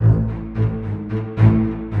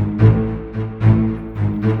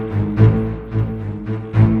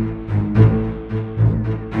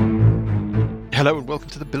Hello and welcome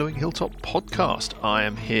to the Billowing Hilltop podcast. I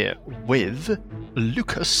am here with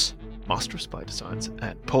Lucas, Master of Spider Science,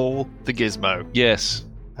 and Paul, the Gizmo. Yes.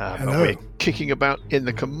 And we're kicking about in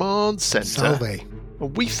the command centre. Salve.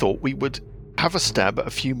 We thought we would have a stab at a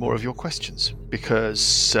few more of your questions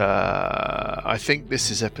because I think this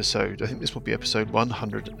will be episode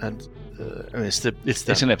 100 and it's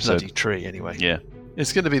an episode. Bloody tree anyway. Yeah.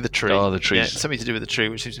 It's going to be the tree. Oh, the tree. Yeah, it's something to do with the tree,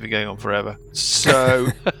 which seems to be going on forever. So,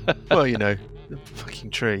 well, you know, the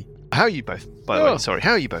fucking tree. How are you both, by the way? Sorry,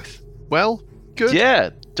 how are you both? Well? Good?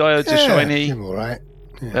 Yeah, diodes are shiny. I'm all right.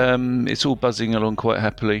 Yeah. It's all buzzing along quite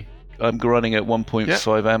happily. I'm running at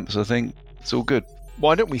 1.5 amps, I think. It's all good.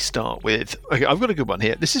 Why don't we start with... Okay, I've got a good one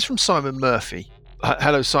here. This is from Simon Murphy.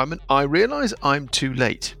 Hello, Simon. I realise I'm too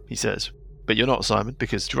late, he says. But you're not, Simon,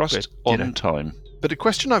 because... Just on time. But a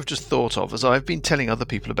question I've just thought of as I've been telling other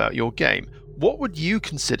people about your game. What would you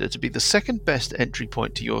consider to be the second best entry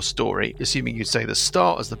point to your story, assuming you'd say the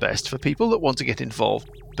start is the best, for people that want to get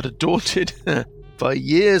involved but are daunted by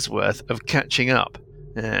years' worth of catching up?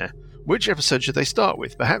 Which episode should they start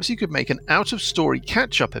with? Perhaps you could make an out-of-story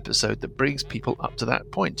catch-up episode that brings people up to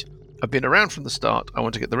that point. I've been around from the start. I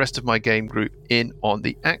want to get the rest of my game group in on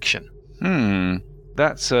the action.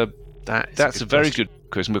 That's a very good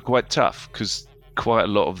question, but quite tough, because quite a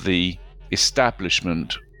lot of the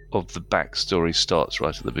establishment of the backstory starts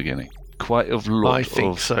right at the beginning. Quite a lot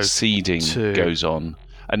of seeding goes on.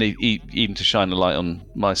 And even to shine a light on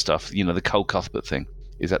my stuff, you know, the Cole Cuthbert thing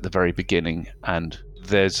is at the very beginning, and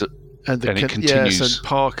it continues. Yes, and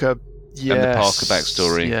Parker. Yes, and the Parker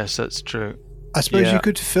backstory. Yes, that's true. I suppose you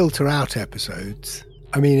could filter out episodes.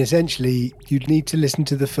 I mean, essentially, you'd need to listen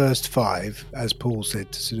to the first 5, as Paul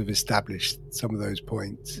said, to sort of establish some of those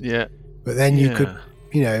points. Yeah. But then you could,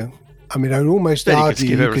 you know, I mean, I'd almost then argue...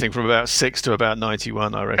 you could skip everything from about 6 to about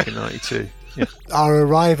 91, I reckon, 92. Yeah. Our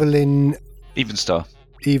arrival in... Evenstar.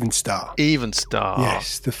 Evenstar.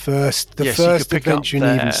 Yes, the first adventure in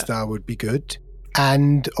Evenstar would be good.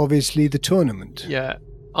 And obviously the tournament. Yeah.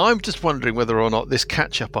 I'm just wondering whether or not this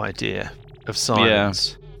catch-up idea of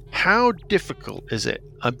Simon's, how difficult is it?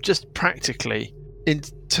 I'm just practically, in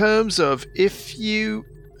terms of if you...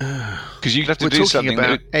 Because you have to do something... We're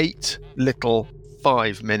talking about 8 little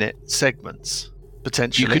 5-minute segments,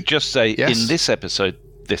 potentially. You could just say, in this episode,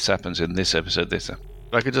 this happens, in this episode, this happens.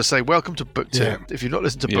 I could just say, welcome to book 2. Yeah. If you've not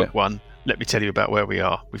listened to book 1, let me tell you about where we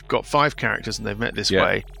are. We've got 5 characters and they've met this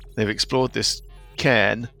way. They've explored this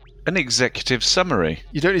cairn. An executive summary.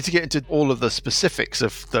 You don't need to get into all of the specifics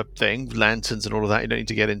of the thing, lanterns and all of that. You don't need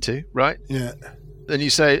to get into, right? Yeah. Then you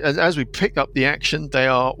say, as we pick up the action, they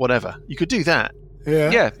are whatever. You could do that.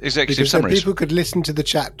 Yeah, executive summaries. People could listen to the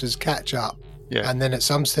chapters, catch up, and then at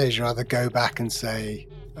some stage or other go back and say,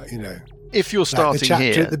 you know... If you're starting the chapter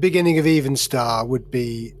here... at the beginning of Evenstar would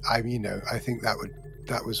be, I think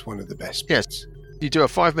that was one of the best bits. Yes. You do a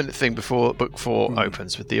 5-minute thing before book 4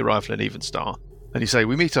 opens with the arrival in Evenstar. And you say,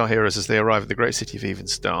 we meet our heroes as they arrive at the great city of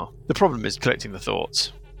Evenstar. The problem is collecting the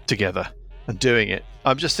thoughts together and doing it.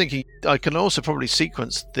 I'm just thinking I can also probably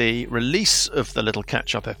sequence the release of the little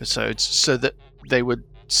catch-up episodes so that they would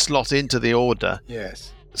slot into the order.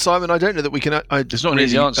 Yes. Simon, I don't know that we can... There's not an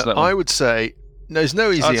easy answer to that one. I would say... No, there's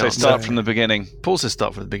no easy answer. I'd say start from the beginning. Paul says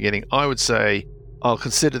start from the beginning. I would say I'll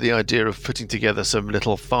consider the idea of putting together some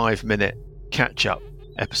little 5-minute catch-up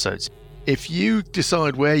episodes. If you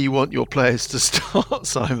decide where you want your players to start,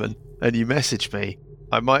 Simon, and you message me,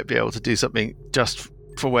 I might be able to do something just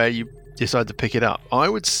for where you decide to pick it up. I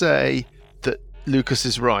would say that Lucas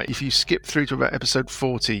is right. If you skip through to about episode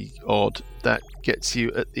 40 odd, that gets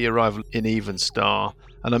you at the arrival in Evenstar,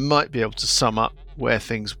 and I might be able to sum up where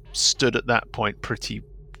things stood at that point pretty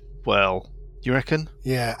well. You reckon?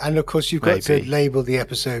 Yeah, and of course you've got to label the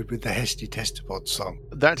episode with the Hesty Testapod song.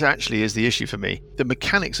 That actually is the issue for me. The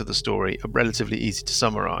mechanics of the story are relatively easy to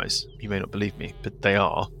summarise. You may not believe me, but they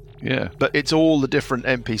are. Yeah. But it's all the different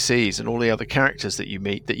NPCs and all the other characters that you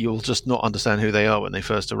meet that you'll just not understand who they are when they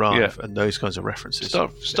first arrive, and those kinds of references.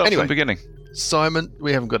 Start from the beginning. Simon,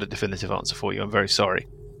 we haven't got a definitive answer for you. I'm very sorry.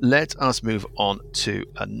 Let us move on to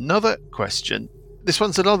another question. This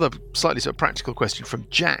one's another slightly sort of practical question from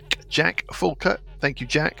Jack. Jack Fulker. Thank you,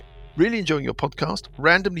 Jack. Really enjoying your podcast.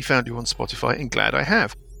 Randomly found you on Spotify and glad I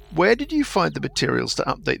have. Where did you find the materials to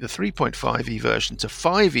update the 3.5e version to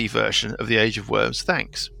 5e version of the Age of Worms?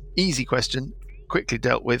 Thanks. Easy question. Quickly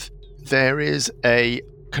dealt with. There is a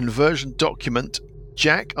conversion document.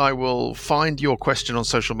 Jack, I will find your question on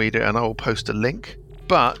social media and I will post a link.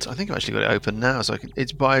 But I think I've actually got it open now.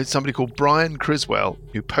 It's by somebody called Brian Criswell,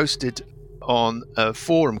 who posted on a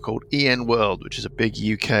forum called EN World, which is a big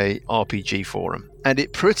UK RPG forum. And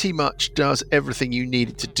it pretty much does everything you need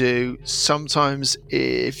it to do. Sometimes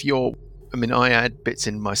I add bits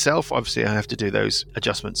in myself. Obviously, I have to do those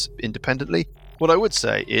adjustments independently. What I would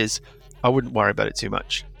say is I wouldn't worry about it too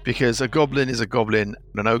much, because a goblin is a goblin,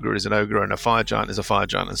 an ogre is an ogre, and a fire giant is a fire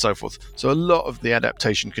giant, and so forth. So a lot of the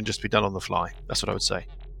adaptation can just be done on the fly. That's what I would say.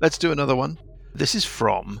 Let's do another one. This is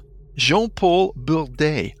from Jean-Paul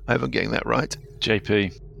Bourdet. I hope I'm getting that right.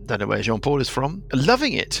 JP. Don't know where Jean-Paul is from.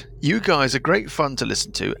 Loving it. You guys are great fun to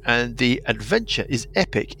listen to, and the adventure is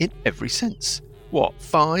epic in every sense. What,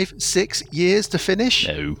 5-6 years to finish?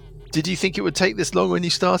 No. Did you think it would take this long when you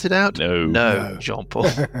started out? No. Jean-Paul.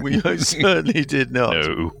 We certainly did not.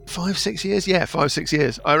 No. 5-6 years? Yeah, 5-6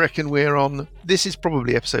 years. I reckon we're on... This is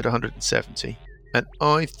probably episode 170. And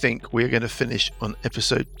I think we're going to finish on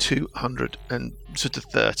episode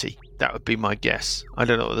 230. That would be my guess. I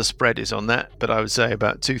don't know what the spread is on that, but I would say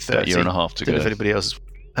about 230. About a year and a half to go. Don't know if anybody else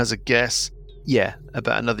has a guess. Yeah,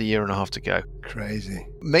 about another year and a half to go. Crazy.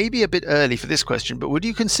 Maybe a bit early for this question, but would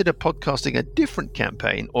you consider podcasting a different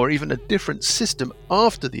campaign or even a different system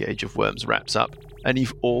after the Age of Worms wraps up and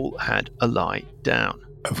you've all had a lie down?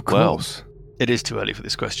 Of course. It is too early for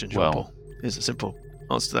this question, Jean-Paul. It's a simple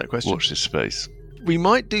answer to that question. Watch this space. We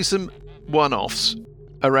might do some one-offs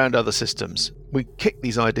around other systems. We kick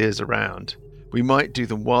these ideas around. We might do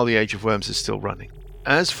them while the Age of Worms is still running.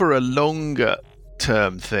 As for a longer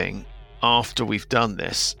term thing, after we've done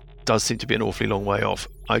this, does seem to be an awfully long way off.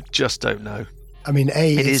 I just don't know. I mean,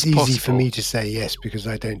 it's easy possible for me to say yes because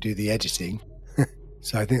I don't do the editing.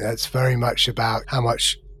 So I think that's very much about how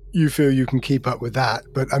much you feel you can keep up with that.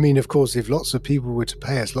 But I mean, of course, if lots of people were to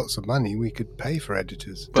pay us lots of money, we could pay for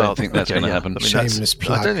editors. Well, I think that's going to happen. Shameless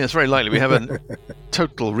plug. I don't think that's very likely. We have a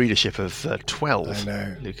total readership of 12, I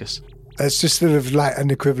know. Lucas. That's just sort of like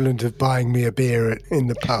an equivalent of buying me a beer in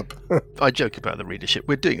the pub. I joke about the readership.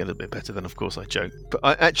 We're doing a little bit better than, of course, I joke. But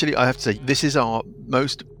I have to say, this is our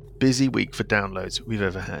most busy week for downloads we've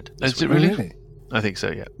ever had. Is it really? I think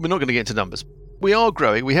so, yeah. We're not going to get into numbers. We are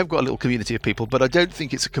growing. We have got a little community of people, but I don't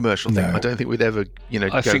think it's a commercial thing. No. I don't think we'd ever,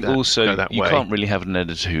 I think also that you way. can't really have an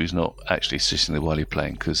editor who's not actually assisting while you're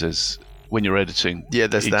playing, because when you're editing,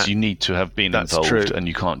 you need to have been involved, true. And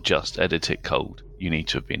you can't just edit it cold. You need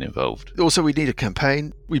to have been involved. Also, we need a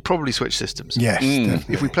campaign. We'd probably switch systems. Yes,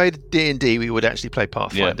 definitely. If we played D&D, we would actually play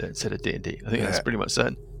Pathfinder instead of D&D. I think that's pretty much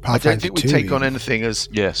certain. Pathfinder I don't think we'd 2 take on even. anything as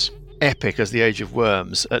epic as the Age of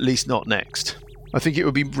Worms, at least not next. I think it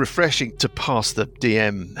would be refreshing to pass the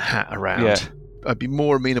DM hat around. Yeah. I'd be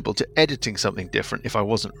more amenable to editing something different if I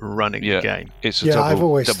wasn't running the game. It's a I've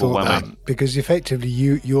always double thought whammy. that, because effectively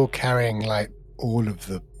you're carrying like all of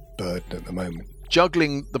the burden at the moment.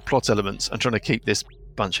 Juggling the plot elements and trying to keep this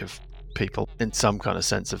bunch of people in some kind of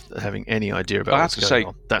sense of having any idea about what's going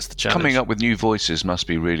on. That's the challenge. Coming up with new voices must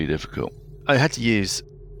be really difficult. I had to use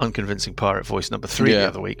unconvincing pirate voice number 3 the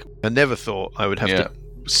other week. I never thought I would have to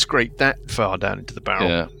scrape that far down into the barrel.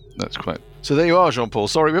 Yeah, that's quite... So there you are, Jean-Paul.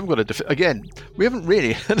 Sorry, we haven't got we haven't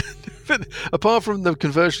really... apart from the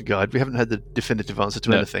conversion guide, we haven't had the definitive answer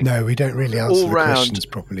to anything. No, we don't really answer the round, questions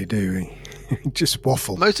properly, do we? Just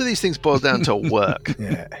waffle. Most of these things boil down to work.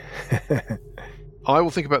 Yeah. I will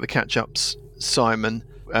think about the catch-ups, Simon,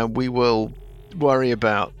 and we will worry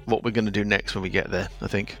about what we're going to do next when we get there, I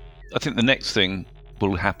think. I think the next thing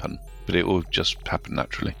will happen, but it will just happen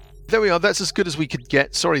naturally. There we are. That's as good as we could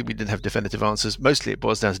get. Sorry we didn't have definitive answers. Mostly it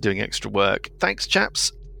boils down to doing extra work. Thanks,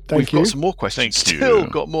 chaps. We've got some more questions. Still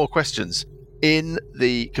got more questions in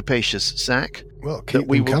the capacious sack that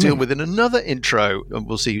we will deal with in another intro, and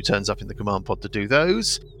we'll see who turns up in the command pod to do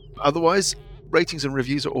those. Otherwise, ratings and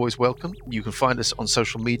reviews are always welcome. You can find us on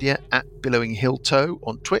social media at Billowing Hilltoe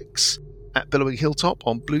on Twix, at Billowing Hilltop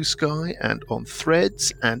on Blue Sky and on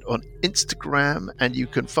Threads and on Instagram. And you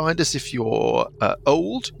can find us if you're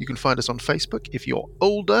old. You can find us on Facebook if you're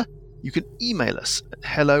older. You can email us at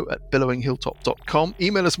hello@billowinghilltop.com.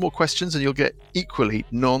 Email us more questions and you'll get equally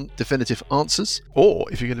non-definitive answers.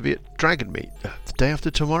 Or if you're going to be at Dragon Meet the day after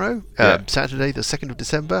tomorrow, Saturday the 2nd of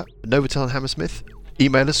December, Novotel and Hammersmith,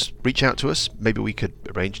 email us, reach out to us. Maybe we could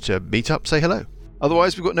arrange to meet up, say hello.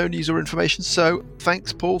 Otherwise, we've got no news or information. So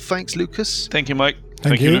thanks, Paul. Thanks, Lucas. Thank you, Mike.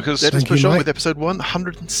 Thank you, Lucas. Let us push on with episode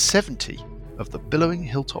 170 of the Billowing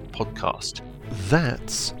Hilltop podcast.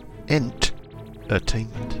 That's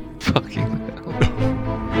Ent-ertainment. Fucking hell.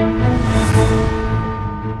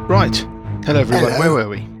 Right. Hello, everyone. Hello. Where were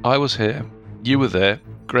we? I was here. You were there.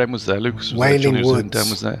 Graham was there. Lucas was Wailing there. Johnny was there. Woods. Dan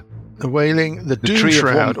was there. The wailing, the tree of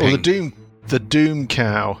Doomshroud, or Wamping. the Doom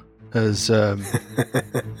Cow, as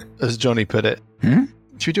Johnny put it.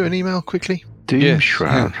 Should we do an email quickly?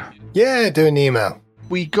 Doomshroud. Yeah, do an email.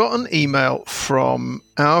 We got an email from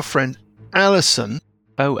our friend Alison.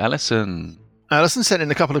 Oh, Alison. Alison sent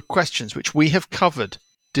in a couple of questions, which we have covered,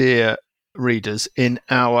 dear readers, in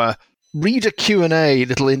our reader Q&A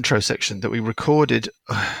little intro section that we recorded.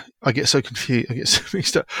 I get so confused. I get so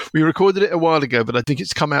mixed up. We recorded it a while ago, but I think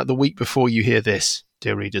it's come out the week before you hear this,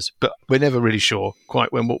 dear readers. But we're never really sure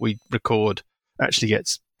quite when what we record actually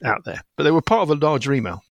gets out there. But they were part of a larger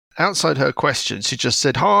email. Outside her question, she just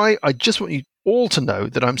said, "Hi, I just want you all to know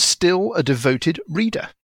that I'm still a devoted reader.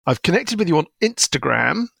 I've connected with you on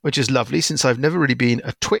Instagram, which is lovely since I've never really been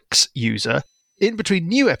a Twix user. In between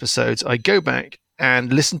new episodes, I go back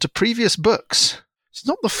and listen to previous books." It's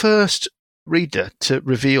not the first reader to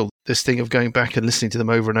reveal this thing of going back and listening to them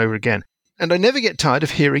over and over again. "And I never get tired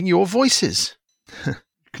of hearing your voices."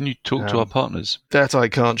 Can you talk to our partners? That I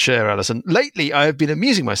can't share, Alison. "Lately, I have been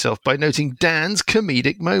amusing myself by noting Dan's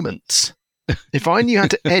comedic moments. If I knew how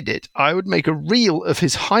to edit, I would make a reel of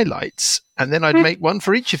his highlights, and then I'd make one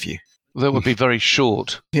for each of you." That would be very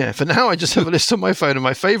short. Yeah, for now, I just have a list on my phone of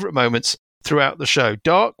my favourite moments throughout the show.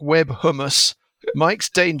 Dark web hummus, Mike's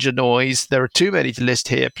danger noise. There are too many to list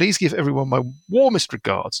here. Please give everyone my warmest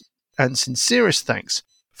regards and sincerest thanks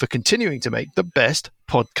for continuing to make the best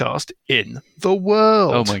podcast in the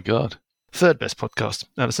world. Oh, my God. Third best podcast,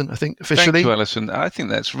 Alison, I think, officially. Thank you, Alison. I think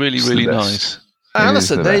that's really, really nice.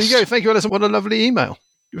 Alison, there you go. Thank you, Alison. What a lovely email.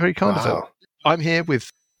 You're very kind of her. Wow. I'm here with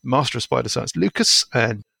Master of Spider Science Lucas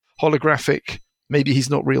and holographic, maybe he's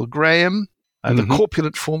not real, Graham, and the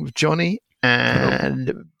corpulent form of Johnny,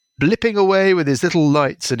 and blipping away with his little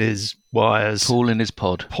lights and his wires, Paul in his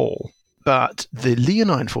pod. Paul. But the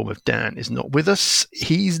leonine form of Dan is not with us.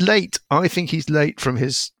 He's late. I think he's late from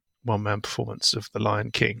his one-man performance of The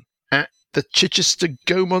Lion King at the Chichester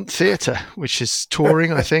Gaumont Theatre, which is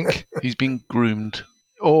touring, I think. He's been groomed.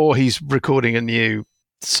 Or he's recording a new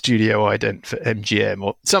studio ident for MGM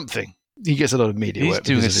or something. He gets a lot of media He's work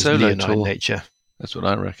doing because a of his solo leonine tour. nature. That's what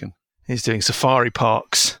I reckon. He's doing safari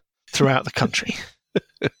parks throughout the country.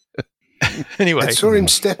 Anyway. I saw him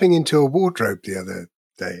stepping into a wardrobe the other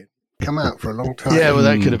day. Come out for a long time. Yeah, well,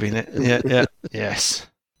 that could have been it. Yeah, yes.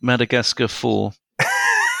 Madagascar 4.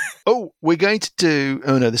 Oh, we're going to do...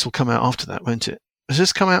 Oh, no, this will come out after that, won't it? Does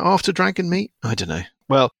this come out after Dragon Meat? I don't know.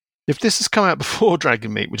 Well, if this has come out before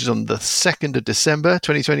Dragon Meat, which is on the 2nd of December,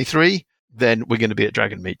 2023, then we're going to be at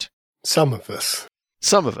Dragon Meat. Some of us.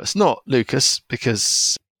 Some of us. Not Lucas,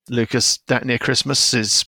 because Lucas, that near Christmas,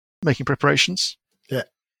 is making preparations. Yeah,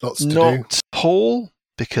 lots to do. Not Paul,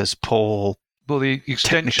 because Paul... Well, the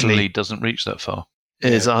extension lead doesn't reach that far.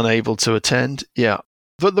 Is unable to attend. Yeah.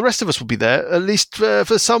 But the rest of us will be there, at least for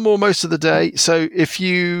some or most of the day. So if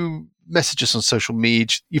you message us on social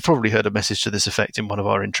media, you've probably heard a message to this effect in one of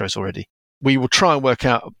our intros already. We will try and work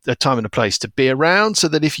out a time and a place to be around so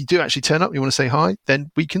that if you do actually turn up and you want to say hi,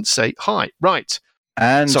 then we can say hi. Right.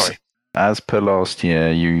 And sorry. As per last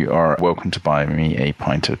year, you are welcome to buy me a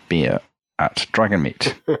pint of beer at Dragon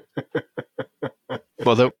Meat.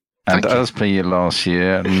 Well, and as per last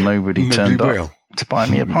year, nobody turned up to buy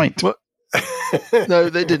me a pint. Well, no,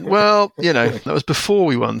 they didn't. Well, that was before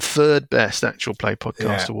we won third best actual play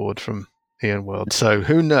podcast award from Ian World. So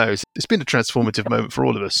who knows? It's been a transformative moment for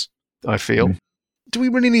all of us, I feel. Do we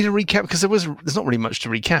really need a recap? Because there's not really much to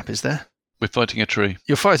recap, is there? We're fighting a tree.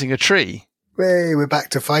 You're fighting a tree. Hey, we're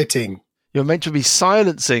back to fighting. You're meant to be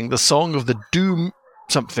silencing the song of the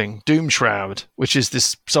Doomshroud, which is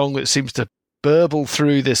this song that seems to burble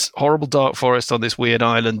through this horrible dark forest on this weird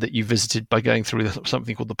island that you visited by going through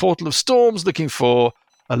something called the Portal of Storms, looking for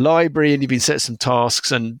a library, and you've been set some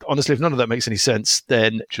tasks. And honestly, if none of that makes any sense,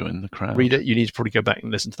 then join the crowd. Reader, you need to probably go back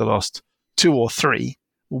and listen to the last 2 or 3.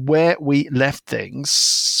 Where we left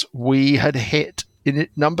things, we had hit in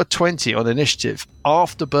number 20 on initiative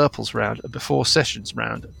after Burple's round and before Sessions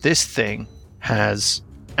round. This thing has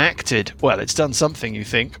acted, well, it's done something, you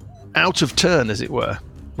think, out of turn, as it were,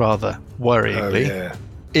 rather worryingly. Oh, yeah.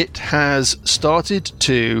 It has started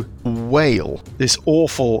to wail this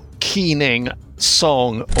awful, keening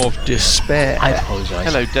song of despair. I apologise.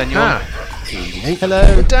 Hello, Daniel.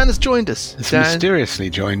 Hello. Dan has joined us. It's Dan, mysteriously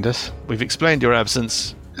joined us. we've explained your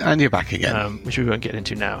absence, And you're back again. which we won't get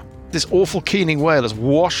into now. This awful keening wail has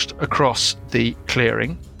washed across the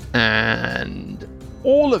clearing, and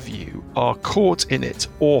all of you are caught in its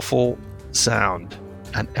awful sound.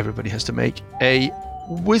 And everybody has to make a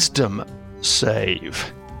wisdom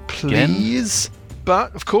save, please.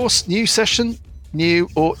 But, of course, new session, new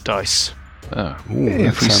dice. Oh. Ooh,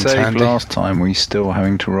 If that we sounds saved handy. last time, we still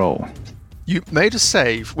having to roll. You made a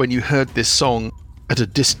save when you heard this song at a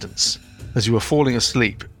distance as you were falling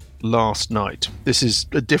asleep last night. This is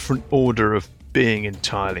a different order of being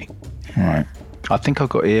entirely. Right. I think I've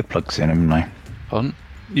got earplugs in, haven't I? Pardon?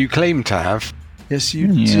 You claim to have. Yes, you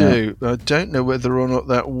do. I don't know whether or not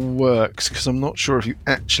that works because I'm not sure if you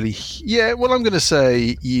actually. Yeah, well, I'm going to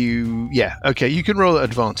say you. Yeah, okay, you can roll at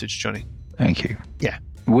advantage, Johnny. Thank you. Yeah.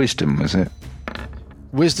 Wisdom, was it?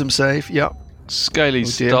 Wisdom save, yep. Scaly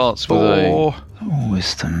Oh dear. starts with 4. Oh,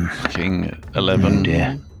 wisdom. King 11. Oh,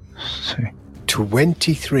 dear. So,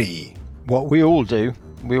 23. What we all do.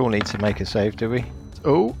 We all need to make a save, do we?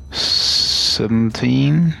 Oh,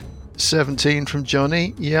 17. 17 from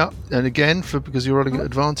Johnny, yeah. And again, because you're rolling at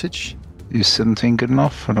advantage. Is 17 good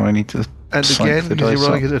enough, or do I need to And psych again, the because dice you're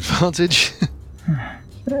rolling up? at advantage.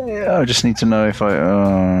 Yeah, I just need to know if I...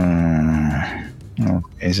 oh,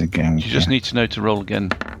 is again. You just need to know to roll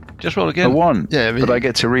again. Just roll A again. 1. Yeah, I mean- but I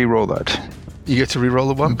get to re-roll that. You get to re-roll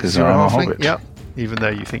the 1 Because you're I'm a halfling. hobbit. Yep. Even though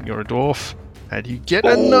you think you're a dwarf. And you get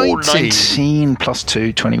a 19. 19 plus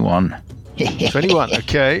 2, 21. 21,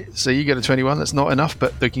 okay. So you get a 21. That's not enough,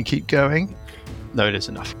 but they can keep going. No, it is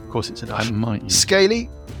enough. Of course it's enough. I might use. Scaly,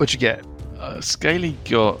 what'd you get? Scaly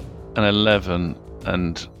got an 11,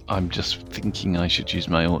 and I'm just thinking I should use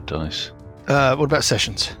my Ort dice. What about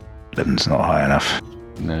Sessions? 11's not high enough.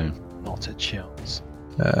 No. Not a chance.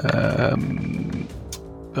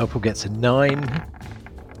 Purple gets a 9.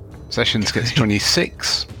 Sessions gets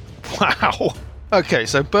 26. Wow. Okay,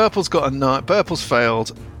 so Burple's got a 9. Burple's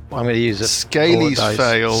failed. I'm going to use a Scaly's Ort dice.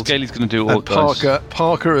 failed. Scaly's going to do And Ort dice.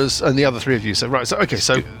 Parker is, and the other 3 of you. So right, so okay,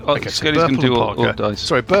 so Scaly's going to do Ort dice.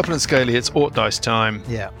 Sorry, Burple and Scaly, it's Ort dice time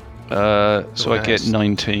Yeah. So I get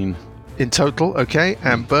 19. in total. Okay,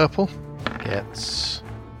 and Burple gets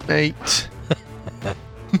 8.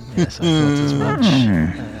 Yes, I thought as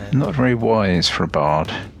much. Not very wise for a bard.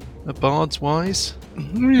 The Bard's wise.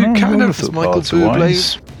 Kind of. Is Michael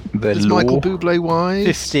Bublé? Their Is law. Michael Bublé wise?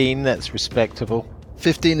 15, that's respectable.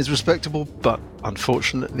 15 is respectable, but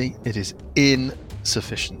unfortunately, it is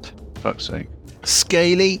insufficient. Fuck's sake.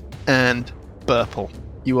 Scaly and Burple,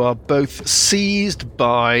 you are both seized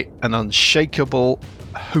by an unshakable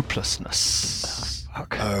hopelessness.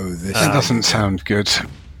 Oh, this That doesn't sound good.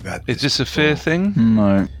 Is this a fear thing?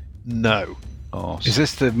 No. No. Oh, Is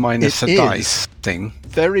this the minus It a is. dice thing?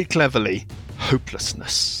 Very cleverly,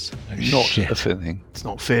 hopelessness. not a fear thing. It's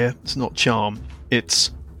not fear, it's not charm,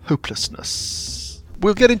 it's hopelessness.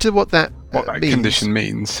 We'll get into what that means Condition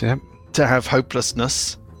means, yeah. to have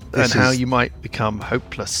hopelessness This and how is- you might become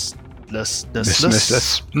hopelessness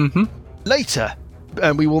Mm-hmm. later.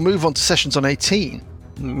 And we will move on to sessions on 18.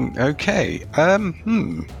 Okay.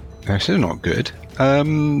 That's still not good.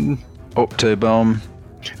 Octobomb.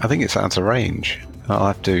 I think it's out of range. I'll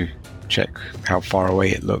have to check how far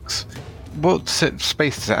away it looks. What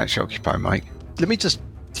space does it actually occupy, Mike? Let me just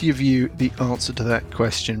give you the answer to that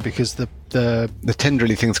question because the The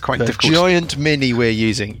tenderly thing's quite the difficult. giant mini we're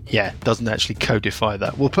using, doesn't actually codify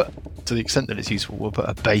that. We'll put, to the extent that it's useful, we'll put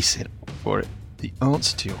a base in for it. The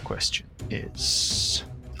answer to your question is...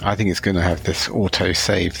 I think it's going to have this auto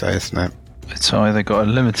save, though, isn't it? It's either got a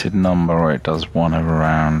limited number or it does one of a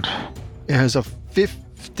round. It has a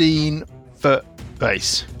 15-foot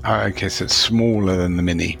base. Oh, okay, so it's smaller than the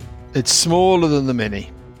mini. It's smaller than the mini.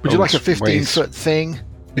 Would you Oh, like a it's way 15-foot thing?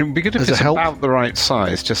 It would be good if As a it's help? about the right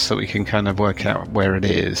size, just so we can kind of work out where it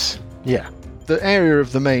is. Yeah. The area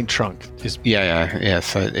of the main trunk is Yeah.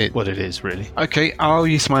 So it. what it is, really. Okay, I'll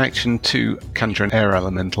use my action to conjure an air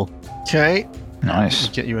elemental. Okay, Nice.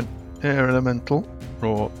 get you an air elemental,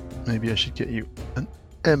 or maybe I should get you an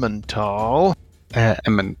elemental. Air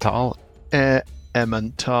elemental. Air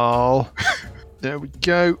elemental. There we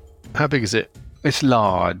go. How big is it? It's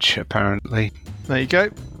large, apparently. There you go.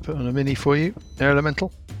 Put on a mini for you. Air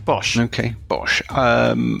elemental. Bosh. Okay, bosh.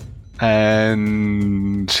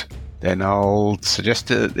 And then I'll suggest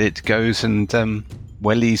that it goes and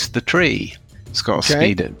wellies the tree. It's got a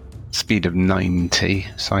Okay. speed of 90,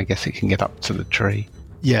 so I guess it can get up to the tree.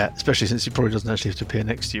 Yeah, especially since it probably doesn't actually have to appear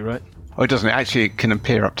next to you, right? Oh, it doesn't. Actually, it can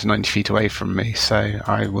appear up to 90 feet away from me, so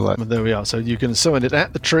I will... Well, there we are. So you can summon it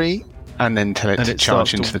at the tree. and then tell it And to it charge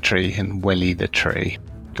starts into to- the tree and welly the tree.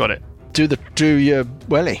 Got it. Do your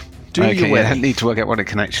welly. Do your Okay, I welly. need to work out what it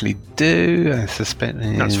can actually do. I suspect...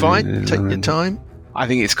 That's fine. Take your time. I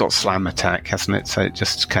think it's got slam attack, hasn't it? So it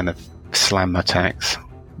just kind of slam attacks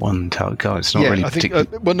one target. God, it's not really I think.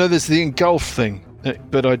 particularly... Well, no, there's the engulf thing,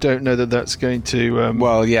 but I don't know that that's going to.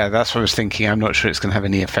 Well, yeah, that's what I was thinking. I'm not sure it's going to have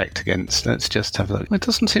any effect against. Let's just have a look. It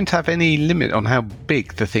doesn't seem to have any limit on how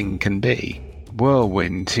big the thing can be.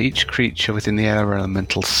 Whirlwind. Each creature within the air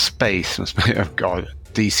elemental space must be... Oh, God.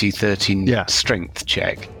 DC 13 strength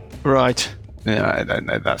check. Right. Yeah, I don't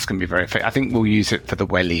know. That's going to be very effective. I think we'll use it for the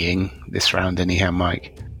wellying this round anyhow,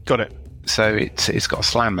 Mike. Got it. So it's got a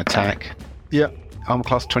slam attack. Yeah. Armor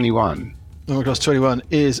class 21. Armor class 21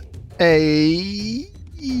 is a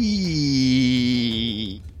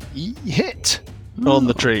hit on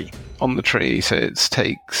the tree. On the tree, so it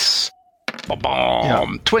takes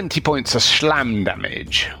 20 points of slam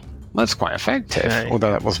damage. That's quite effective,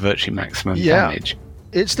 although that was virtually maximum damage.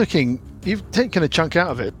 It's looking... You've taken a chunk out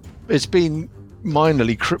of it. It's been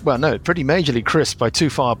pretty majorly crisped by 2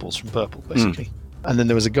 fireballs from purple, basically. And then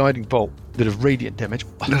there was a guiding bolt, bit of radiant damage.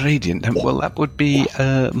 Radiant damage? Well, that would be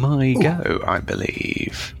my go, I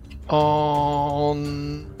believe.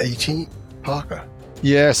 On 18, Parker.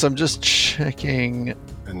 Yes, I'm just checking.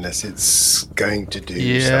 Unless it's going to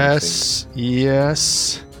do something.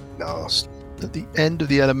 Yes. Nasty. At the end of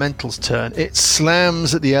the elemental's turn, it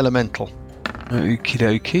slams at the elemental. Okie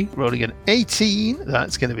dokie. Rolling an 18.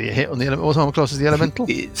 That's going to be a hit on the elemental. What armor class is the elemental?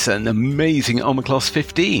 It's an amazing armor class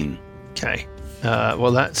 15. Okay.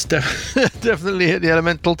 Well, that's definitely hit the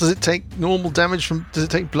elemental. Does it take normal damage does it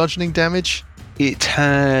take bludgeoning damage? It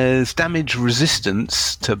has damage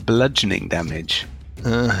resistance to bludgeoning damage.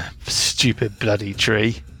 Stupid bloody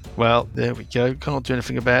tree. Well, there we go. Can't do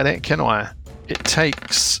anything about it, can I? It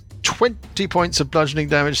takes 20 points of bludgeoning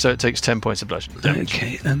damage, so it takes 10 points of bludgeoning damage.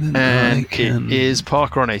 Okay, and then it is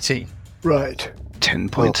Parker on 18. Right. 10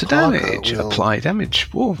 points of damage. Apply damage.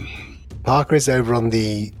 Whoa. Parker is over on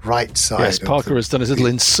the right side. Yes, Parker has done his little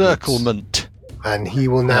encirclement. And he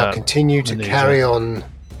will now continue to carry on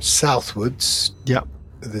southwards. Yep.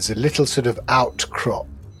 There's a little sort of outcrop.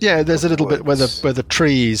 Yeah, there's a little bit where the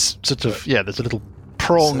trees sort of... Yeah, there's a little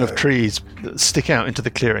prong of trees that stick out into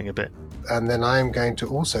the clearing a bit. And then I'm going to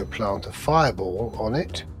also plant a fireball on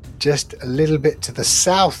it, just a little bit to the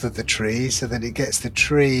south of the tree so that it gets the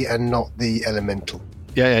tree and not the elemental.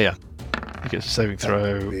 Yeah. He gets a saving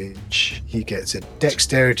throw. He gets a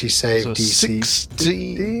dexterity save so DC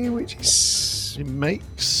 16, which is... He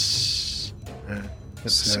makes...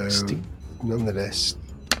 16. Nonetheless,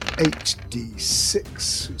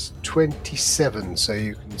 8d6 is 27, so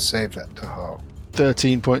you can save that to half.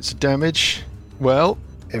 13 points of damage. Well...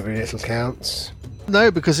 Every little counts. No,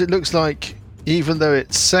 because it looks like even though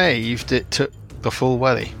it's saved, it took the full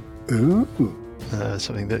welly. Ooh.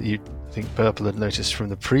 Something that you think Purple had noticed from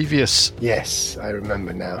the previous... Yes, I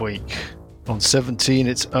remember now. ...week. On 17,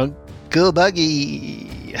 it's Uncle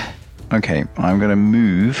Buggy. Okay, I'm going to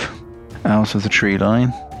move out of the tree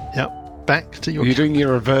line. Yep, back to your... You're doing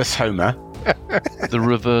your reverse Homer. The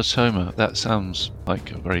reverse Homer. That sounds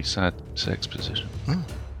like a very sad sex position.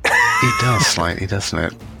 It does slightly, doesn't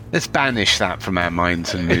it? Let's banish that from our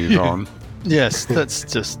minds and move on. Yes, let's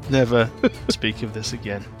just never speak of this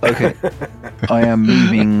again. Okay.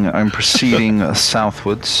 I'm proceeding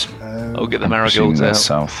southwards. I'll get the marigolds out.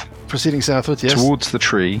 South. Proceeding southwards, yes. Towards the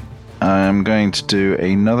tree. I'm going to do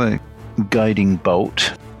another guiding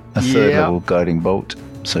bolt. A third level guiding bolt.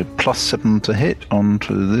 So +7 to hit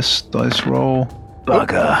onto this dice roll.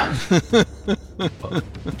 Bugger.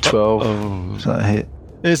 12. Is that a hit?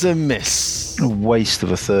 It's a miss. A waste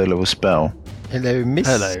of a third level spell. Hello, miss.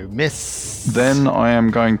 Hello, miss. Then I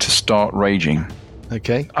am going to start raging.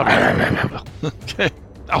 Okay. Okay.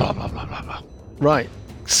 Right.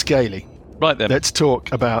 Scaly. Right then. Let's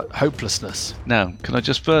talk about hopelessness. Now, can I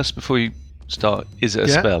just first, before you start, is it a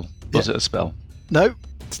spell? Was it a spell? No,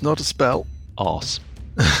 it's not a spell. Arse.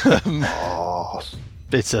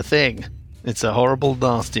 It's a thing. It's a horrible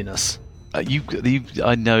nastiness. I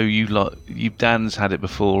know you lot. Dan's had it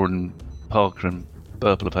before, and Parker and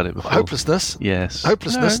Purple have had it before. Hopelessness. Yes.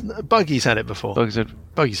 Hopelessness. No. Buggy's had it before. Buggy's had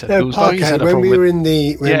No, Parker, when we were in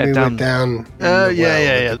the were down.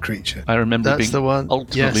 The creature. I remember That's being the one.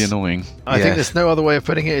 ultimately annoying. I think there's no other way of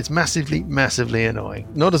putting it. It's massively, massively annoying.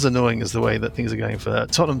 Not as annoying as the way that things are going for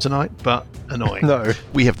Tottenham tonight, but annoying. No.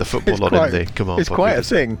 We have the football on in there. Come on. It's quite a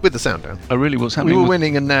thing. With the sound down. I really was happening. We were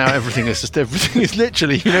winning, and now everything is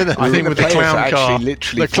literally, you know, that thing with the clown car.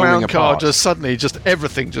 The clown car just suddenly,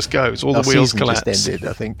 everything just goes. All the wheels collapse. Just ended,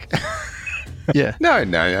 I think. Yeah. No,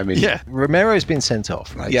 I mean... Yeah. Romero's been sent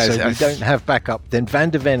off, right? Yeah, so we don't have backup. Then Van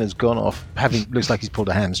der Ven has gone off, looks like he's pulled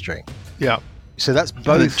a hamstring. Yeah. So that's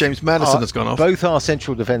both... James Madison has gone off. Both our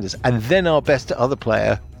central defenders. And then our best other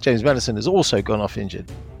player, James Madison, has also gone off injured.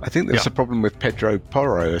 I think there's a problem with Pedro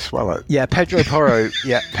Porro as well. Yeah, Pedro Porro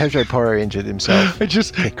injured himself. I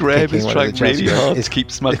just Graham is trying really hard to keep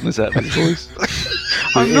smugness out of his voice.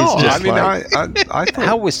 I'm not. I mean, I thought,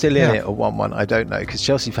 how we're still in it at 1-1, I don't know, because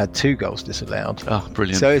Chelsea have had 2 goals disallowed. Oh,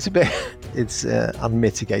 brilliant! So it's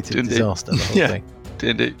unmitigated disaster. The whole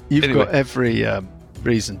thing. You've got every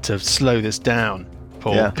reason to slow this down,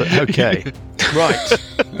 Paul. Yeah. But right,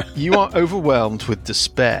 you are overwhelmed with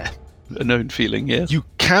despair. A known feeling, yes. You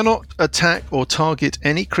cannot attack or target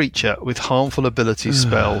any creature with harmful abilities,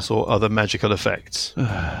 spells, or other magical effects.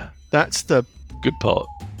 That's the good part.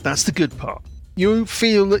 That's the good part. You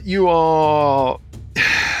feel that you are...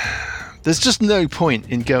 There's just no point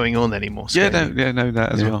in going on anymore. Scaly. No,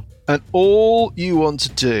 that as well. And all you want to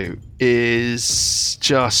do is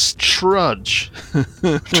just trudge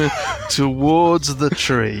towards the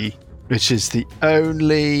tree, which is the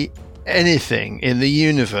only anything in the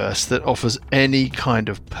universe that offers any kind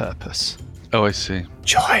of purpose. Oh, I see.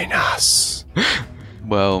 Join us.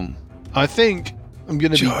 Well, I think I'm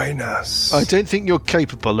going to join us. I don't think you're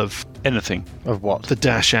capable of anything. Of what? The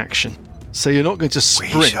dash action. So you're not going to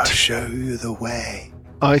sprint. We shall show you the way.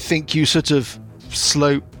 I think you sort of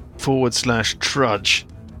slope / trudge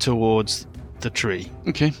towards the tree.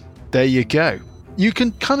 Okay. There you go. You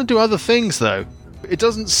can kind of do other things, though. It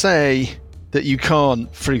doesn't say that you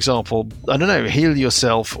can't, for example, I don't know, heal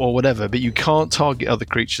yourself or whatever, but you can't target other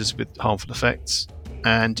creatures with harmful effects,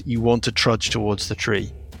 and you want to trudge towards the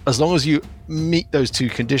tree. As long as you meet those two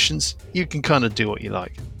conditions, you can kind of do what you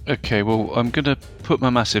like. Okay, well, I'm going to put my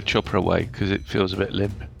massive chopper away because it feels a bit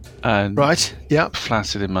limp. And right, yeah.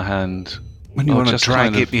 Flaccid in my hand. When you want to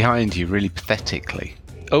drag it behind you really pathetically.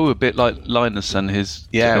 Oh, a bit like Linus and his...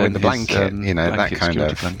 with the blanket, that kind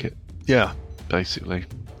of... blanket. Yeah. Basically,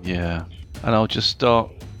 yeah. And I'll just start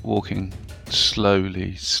walking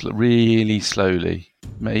slowly, really slowly.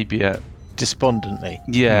 Maybe at... Despondently.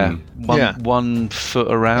 Yeah. One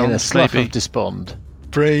foot around. In a slough of despond.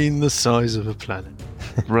 Brain the size of a planet.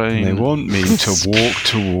 Brain. They want me to walk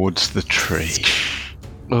towards the tree.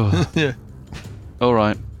 Oh. Yeah. All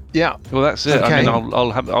right. Yeah. Well, that's it. Okay. I mean,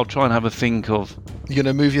 I'll try and have a think of... You going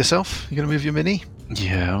to move yourself? You going to move your mini?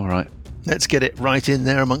 Yeah, all right. Let's get it right in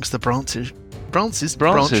there amongst the branches. Branches.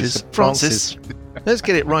 Let's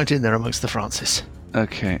get it right in there amongst the Francis.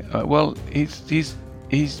 Okay. Well, he's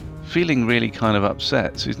feeling really kind of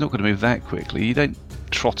upset, so he's not going to move that quickly. You don't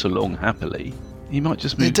trot along happily. You might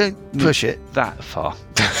just move. You don't push it that far.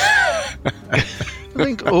 I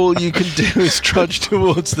think all you can do is trudge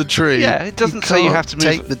towards the tree. Yeah, it doesn't say you have to move.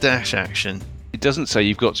 Take the dash action. It doesn't say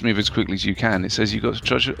you've got to move as quickly as you can. It says you've got to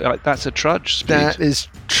trudge. That's a trudge speed. That is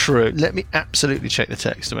true. Let me absolutely check the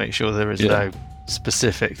text to make sure there is no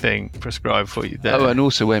specific thing prescribed for you there. Oh, and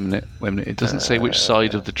also, wait a minute. It doesn't say which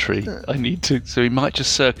side of the tree I need to. So he might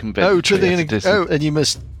just circumvent the tree at a distance. And you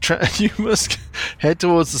must head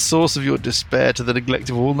towards the source of your despair to the neglect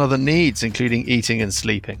of all other needs, including eating and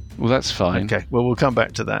sleeping. Well, that's fine. Okay, well, we'll come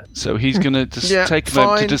back to that. So he's going to just take a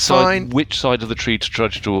moment to decide which side of the tree to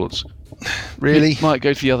trudge towards. Really? He might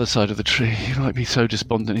go to the other side of the tree. He might be so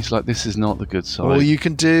despondent. He's like, this is not the good side. All you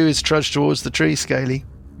can do is trudge towards the tree, Scaly.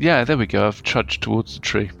 Yeah, there we go. I've trudged towards the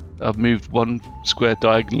tree. I've moved one square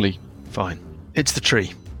diagonally. Fine. It's the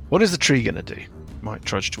tree. What is the tree going to do? Might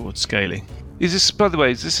trudge towards Scaly. Is this, by the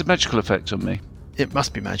way, is this a magical effect on me? It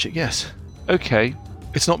must be magic, yes. Okay.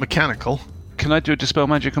 It's not mechanical. Can I do a dispel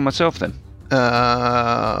magic on myself then?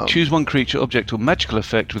 Choose one creature, object, or magical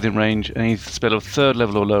effect within range. Any spell of 3rd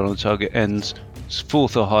level or lower on the target ends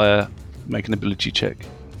 4th or higher. Make an ability check.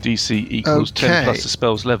 DC equals 10 plus the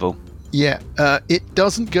spell's level. Yeah, it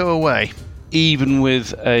doesn't go away. Even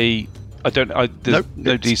with a... There's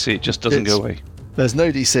no DC, it just doesn't go away. There's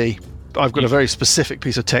no DC. I've got a very specific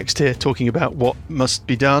piece of text here talking about what must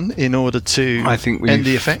be done in order to end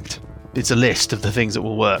the effect. It's a list of the things that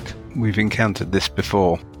will work. We've encountered this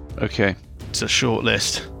before. Okay. It's a short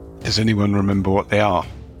list. Does anyone remember what they are?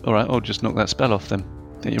 All right, I'll just knock that spell off then.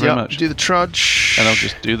 Thank you very much. Do the trudge. And I'll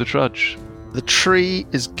just do the trudge. The tree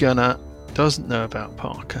doesn't know about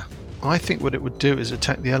Parker. I think what it would do is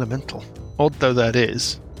attack the elemental. Odd though that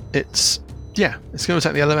is, it's going to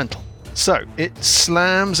attack the elemental. So, it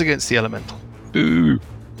slams against the elemental. Ooh.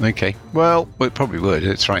 Okay. Well, it probably would.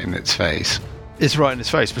 It's right in its face. It's right in its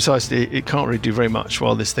face. Precisely, it can't really do very much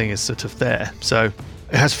while this thing is sort of there. So,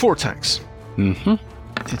 it has 4 attacks. Mm-hmm.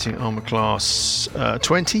 Hitting armor class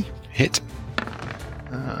 20. Hit.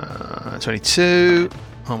 22.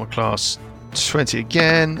 Armor class 20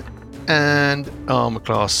 again. And armor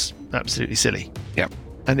class absolutely silly. Yep.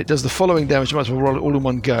 And it does the following damage. You might as well roll it all in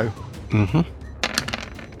one go. Mm-hmm.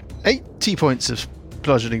 80 points of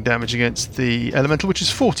bludgeoning damage against the elemental, which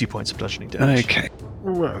is 40 points of bludgeoning damage. Okay.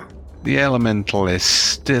 Well, the elemental is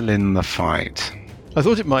still in the fight. I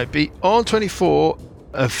thought it might be. On 24,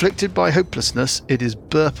 afflicted by hopelessness, it is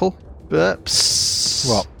Burple. Burps.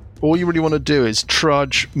 What? All you really want to do is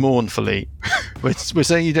trudge mournfully. We're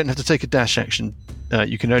saying you don't have to take a dash action.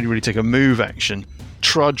 You can only really take a move action.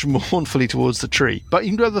 Trudge mournfully towards the tree. But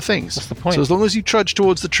you can do other things. What's the point? So as long as you trudge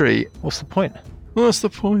towards the tree... What's the point? What's the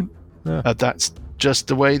point? Yeah. That's just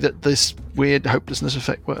the way that this weird hopelessness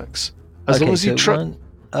effect works. As long as you try.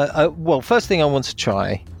 Well, first thing I want to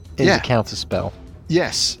try is a counter spell.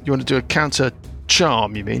 Yes, you want to do a counter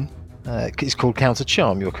charm, you mean? It's called counter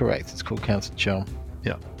charm. You're correct. It's called counter charm.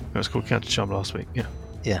 Yeah, it was called counter charm last week. Yeah.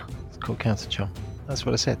 Yeah, it's called counter charm. That's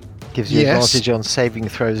what I said. Gives you advantage on saving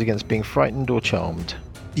throws against being frightened or charmed.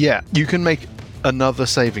 Yeah, you can make another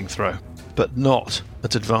saving throw, but not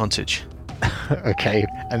at advantage. Okay,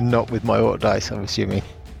 and not with my auto dice, I'm assuming.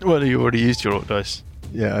 Well, you already used your auto dice.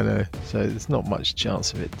 Yeah, I know. So there's not much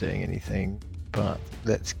chance of it doing anything, but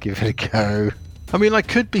let's give it a go. I mean, I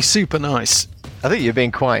could be super nice. I think you're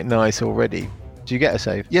being quite nice already. Do you get a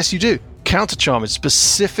save? Yes, you do. Counter charm is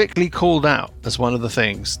specifically called out as one of the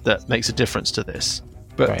things that makes a difference to this.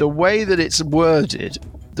 But the way that it's worded,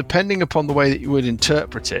 depending upon the way that you would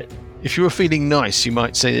interpret it, if you were feeling nice, you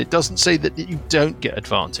might say it doesn't say that you don't get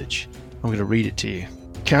advantage. I'm going to read it to you.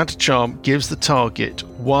 Counter charm gives the target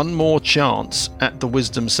one more chance at the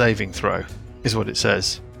wisdom saving throw, is what it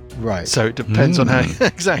says. Right. So it depends on how...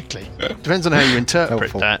 Exactly. Depends on how you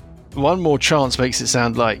interpret that. One more chance makes it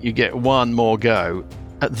sound like you get one more go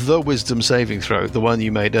at the wisdom saving throw, the one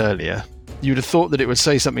you made earlier. You'd have thought that it would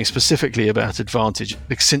say something specifically about advantage,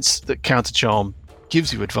 since the counter charm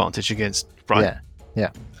gives you advantage against... Right.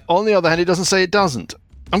 Yeah. On the other hand, it doesn't say it doesn't.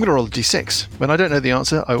 I'm going to roll a d6. When I don't know the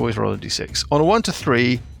answer, I always roll a d6. On a 1 to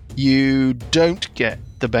 3, you don't get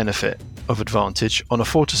the benefit of advantage. On a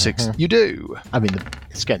 4 to 6, you do. I mean,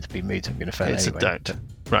 it's going to be moot. I'm going to fail It's anyway. a don't.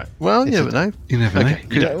 Right. Well, you never know. You never know.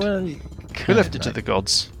 Okay. We left it to the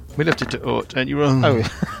gods. We left it to Ort, and you roll. Oh.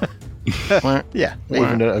 Yeah.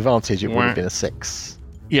 Even at advantage, it would have been a 6.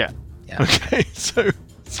 Yeah. Okay. So.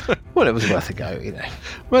 Well, it was worth a go, you know.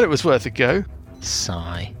 Well, it was worth a go.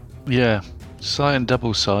 Sigh. Yeah. Sigh and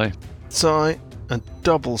double sigh. Sigh and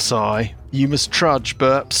double sigh. You must trudge,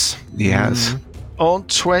 burps. Yes. On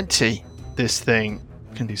 20, this thing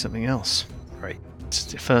can do something else. Right. It's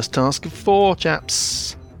the first task of 4,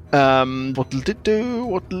 chaps. What'll it do?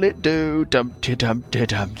 What'll it do?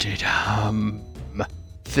 Dum-de-dum-de-dum-de-dum.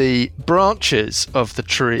 The branches of the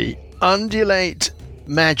tree undulate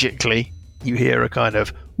magically. You hear a kind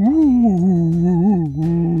of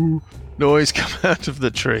ooh noise come out of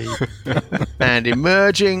the tree. And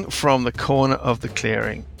emerging from the corner of the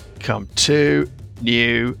clearing come 2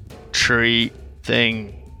 new tree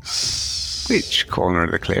things. Which corner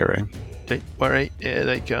of the clearing? Don't worry, here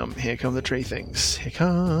they come. Here come the tree things. Here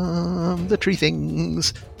come the tree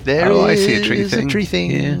things. There I is see a tree thing. tree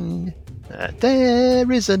thing. There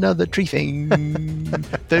is another tree thing.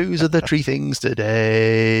 Those are the tree things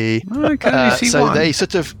today. I can only see so one. They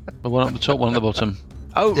sort of... One at the top, one at the bottom.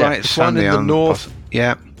 Oh, Yeah, right. one in the north.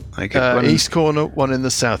 Yeah. I get one. east corner, one in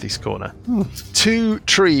the southeast corner. 2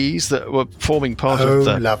 trees that were forming part of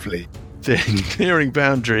the lovely. clearing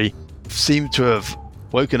boundary seem to have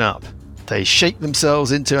woken up. They shake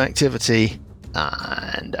themselves into activity,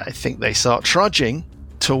 and I think they start trudging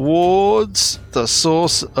towards the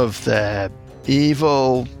source of their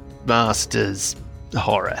evil master's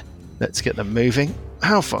horror. Let's get them moving.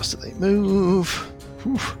 How fast do they move?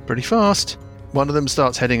 Pretty fast. One of them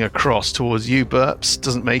starts heading across towards you, Burps.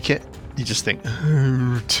 Doesn't make it. You just think,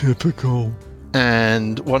 oh, typical.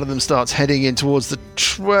 And one of them starts heading in towards the...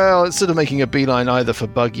 well, it's sort of making a beeline either for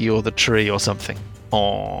Buggy or the tree or something.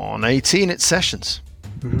 On 18, it's Sessions.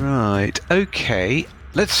 Right. Okay.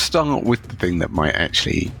 Let's start with the thing that might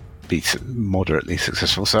actually be moderately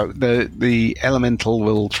successful. So the elemental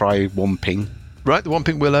will try Whomping. Right, the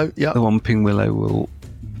Whomping Willow. Yeah. The Whomping Willow will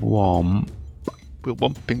Whomp. Will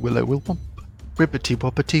Whomping Willow will Whomp. Whippity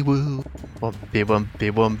woppity woo. Wompy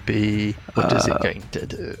wompy wompy. What is it going to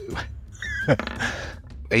do?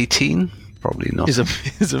 18? Probably not. Is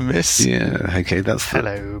a miss. Yeah, okay, that's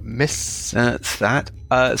Hello, miss. That's that.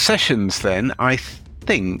 Sessions, then, I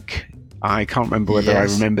think... I can't remember whether I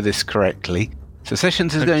remember this correctly. So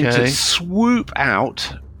Sessions is going to swoop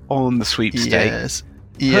out on the sweepstake. Yes.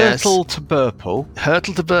 Hurtle to Burple.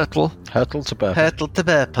 Hurtle to Burtle. Hurtle to Burple. Hurtle to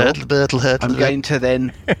Burple. Hurtle, Burtle, hurtle. I'm going to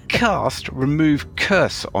then cast Remove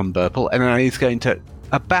Curse on Burple, and then he's going to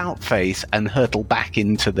about face and hurtle back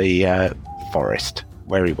into the forest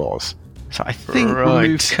where he was. So I think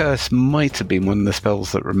Remove Curse might have been one of the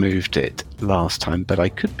spells that removed it last time, but I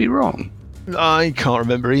could be wrong. I can't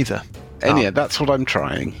remember either. And yeah, that's what I'm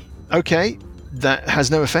trying. Okay, that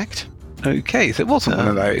has no effect. Okay, so it wasn't one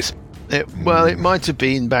of those. It might have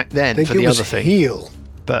been back then for the other thing. Heal.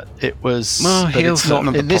 But it was. Well, but it's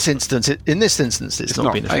not in this instance. In this instance, it's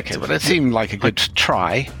not been effective. Okay, but it seemed like a good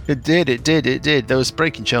try. It did. There was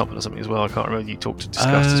Breaking Sharpen or something as well. I can't remember. You talked to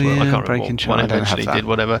discuss as well. I can't remember what one eventually did.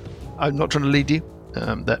 Whatever. I'm not trying to lead you.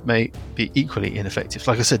 that may be equally ineffective.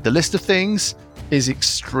 Like I said, the list of things is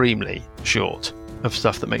extremely short of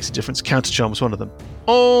stuff that makes a difference. Counter charm was one of them.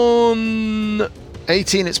 On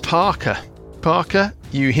 18, it's Parker. Parker,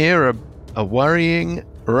 you hear a worrying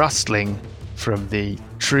rustling from the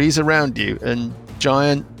trees around you and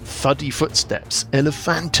giant thuddy footsteps,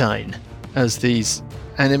 elephantine, as these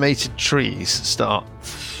animated trees start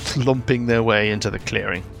lumping their way into the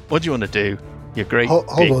clearing. What do you want to do? Your great hold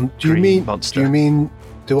big on. monster.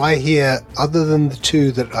 Do I hear, other than the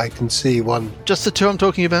two that I can see, one? Just the two I'm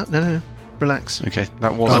talking about? No. Relax. Okay,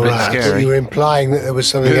 that was a bit I thought scary. you were implying that there was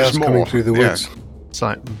something else coming through the woods. It's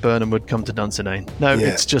like Burnham would come to Dunsinane. No,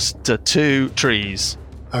 it's just two trees.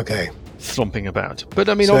 Okay. Thumping about. But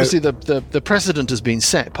I mean, obviously the precedent has been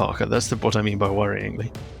set, Parker. That's what I mean by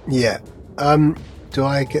worryingly. Yeah. Do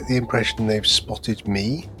I get the impression they've spotted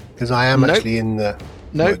me? Because I am actually in the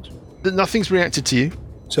woods. Nothing's reacted to you.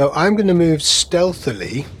 So I'm going to move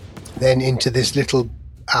stealthily then into this little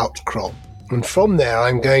outcrop. And from there,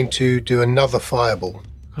 I'm going to do another fireball.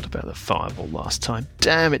 What about the fireball last time?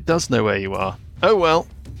 Damn, it does know where you are. Oh, well.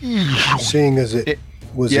 Seeing as it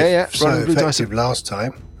was so effective last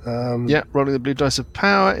time. Rolling the blue dice of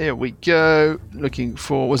power. Here we go. Looking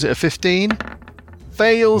for, was it a 15?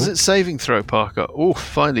 Fails its saving throw, Parker. Oh,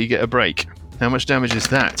 finally you get a break. How much damage is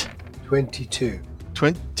that? 22.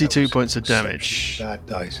 22 points of damage. Bad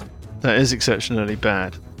dice. That is exceptionally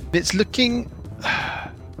bad. It's looking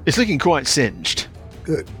quite singed.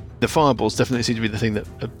 Good. The fireballs definitely seem to be the thing that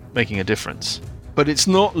are making a difference. But it's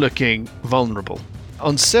not looking vulnerable.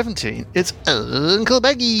 On 17, it's Uncle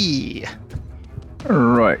Baggy.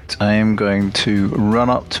 Right, I am going to run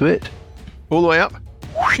up to it. All the way up?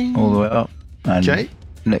 All the way up. And Okay.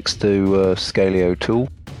 next to Scalio Tool.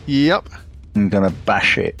 Yep. I'm going to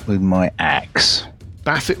bash it with my axe.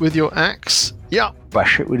 Baff it with your axe. Yep.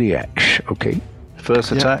 Bash it with the axe. Okay.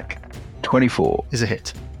 First attack, 24. Is a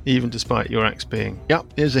hit. Even despite your axe being... Yep,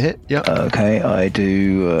 here's a hit. Yep. Okay, I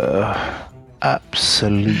do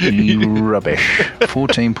absolutely rubbish.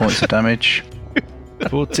 14 points of damage.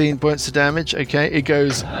 14 points of damage. Okay, it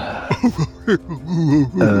goes...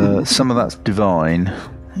 Some of that's divine,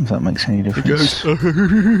 if that makes any difference.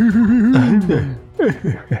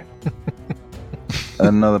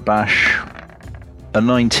 Another bash. A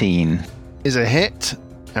 19. Is a hit.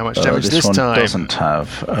 How much damage this one time? Doesn't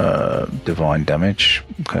have divine damage.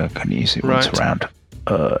 Okay, I can use it once around.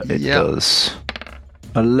 It does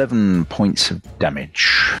 11 points of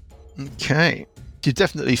damage. Okay. You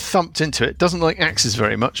definitely thumped into it. Doesn't like axes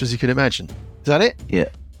very much, as you can imagine. Is that it? Yeah.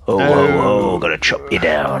 Oh, gonna chop you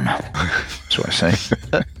down. That's what I say.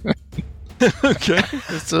 Okay.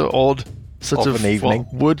 It's an odd sort of an evening.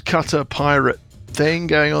 woodcutter pirate thing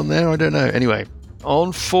going on there. I don't know. Anyway,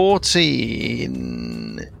 on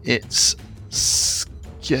 14, it's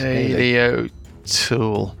Scalio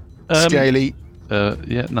Tool. Scaly.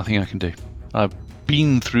 Nothing I can do. I've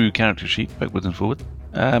been through character sheet backwards and forward.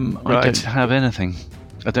 I don't have anything.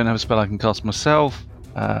 I don't have a spell I can cast myself.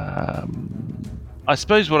 I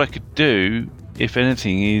suppose what I could do, if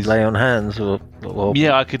anything, is lay on hands or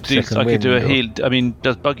I could do a heal. I mean,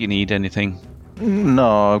 does Buggy need anything?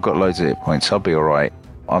 No, I've got loads of hit points. I'll be all right.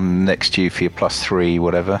 I'm next to you for your +3,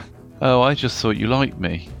 whatever. Oh, I just thought you liked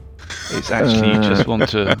me. It's actually you just want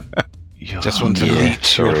to.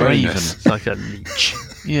 leech your Raven, like a leech.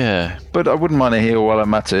 Yeah, but I wouldn't mind a heal while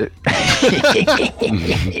I'm at it.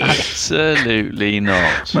 Absolutely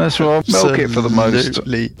not. That's right. Milk it for the most.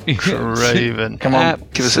 Absolutely craven. Come on,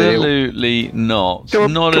 give us a heal. Absolutely not. Go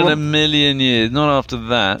on, not go in on. a million years. Not after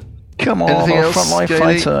that. Come on, Anything I'm a else, frontline Scaly?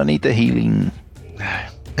 fighter. I need the healing.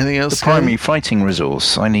 Anything else? The primary fighting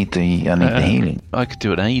resource. I need the healing. I could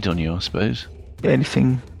do an aid on you, I suppose.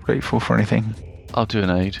 Anything? Grateful for anything? I'll do an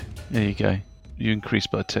aid. There you go. You increase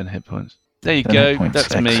by 10 hit points. There you 10 go. hit points.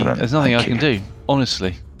 That's me. Excellent. There's nothing Thank I can do.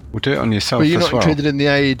 Honestly. We'll do it on yourself Were you as not well. included in the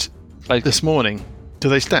aid this morning? Do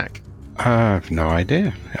they stack? I have no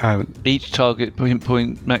idea. Each target hit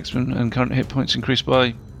point maximum and current hit points increased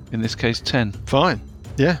by, in this case, 10. Fine.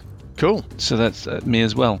 Yeah. Cool. So that's me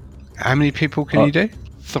as well. How many people can you do?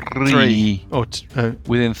 3. Oh,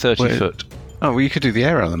 Within 30 Wait. foot. Oh, well, you could do the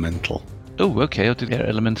air elemental. Oh, okay. I'll do the air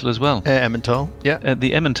elemental as well. hair emmental. Yeah.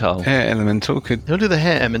 The emmental. Air elemental could You'll do the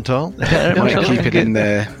hair emmental. might keep it in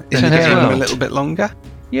there It's in a the hair game a element. little bit longer.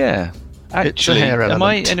 Yeah. Actually, hair am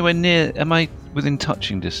I element. anywhere near? Am I within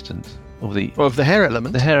touching distance of the Well, of the hair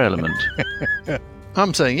element. hair element?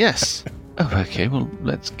 I'm saying yes. Oh, okay. Well,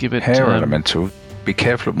 let's give it. Hair elemental. Be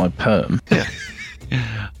careful of my perm.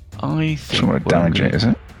 I It's think not going to damage it, is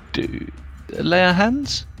it? do lay our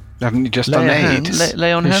hands. Haven't you just Lay done your aid? hands.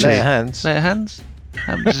 Lay on hands. lay hands. Lay our hands.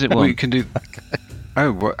 How much does it Well, you want? can do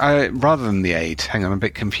Oh, well, rather than the aid. Hang on, I'm a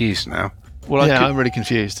bit confused now. Well, I'm really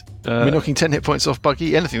confused. We're knocking 10 hit points off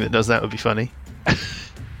Buggy. Anything that does that would be funny.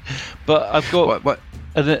 But I've got... What?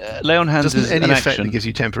 Lay on hands is any an effect action. that gives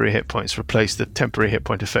you temporary hit points replace the temporary hit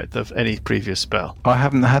point effect of any previous spell? I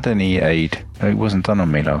haven't had any aid. It wasn't done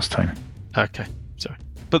on me last time. Okay, sorry.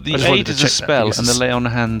 But the I just wanted aid to is a check that, spell, because and the it's- lay on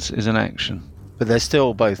hands is an action. But they're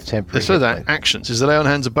still both temporary. So hit that points. actions. Is the lay on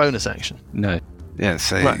hands a bonus action? No. Yeah,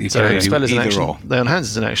 so Right, you so can do spell is an either action. or. Lay on hands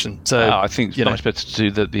is an action. So I think it's much better to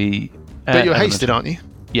do the but you're element. hasted, aren't you?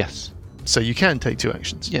 Yes. So you can take 2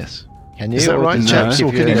 actions. Yes. Can you? Is that or right, does chaps? it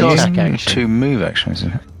Or give can you you an cast- attack action? 2 move actions,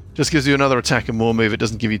 isn't it? Just gives you another attack and more move. It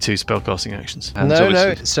doesn't give you 2 spellcasting actions. Hands No,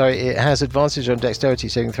 obviously. sorry, it has advantage on dexterity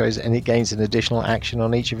saving throws and it gains an additional action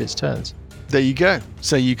on each of its turns. There you go.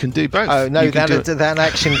 So you can do both. Oh, no, You can do it. that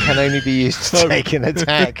action can only be used to take an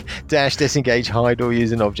attack, dash, disengage, hide, or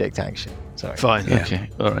use an object action. Sorry. Fine. Yeah. Okay,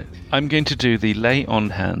 all right. I'm going to do the lay on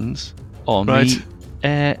hands on Right.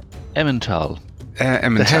 the Emmental.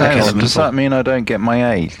 Emmett, hell Hang is on, does that mean I don't get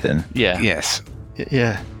my aid then? Yeah. Yes.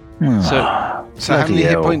 Yeah. So how many Bloody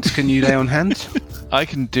hit hell. points can you lay on hands? I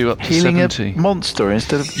can do up to Healing 70. a monster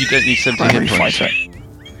instead of You don't need 70 primary hit points.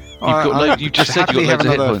 fighter. You just said you got happily have loads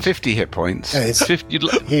of hit another points. 50 hit points. Yeah, it's 50,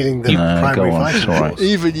 healing the No, primary go on, fighter. it's all right.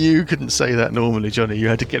 Even you couldn't say that normally, Johnny. You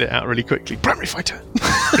had to get it out really quickly. Primary fighter.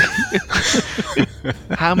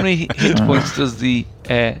 how many hit points does the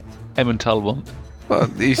Emmental want? Well,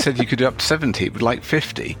 you said you could do up to 70, but like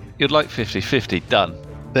 50. You'd like 50. 50. Done.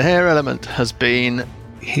 The hair element has been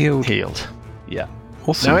Healed. healed. Yeah.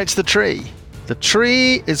 Awesome. Now it's the tree. The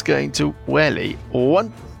tree is going to welly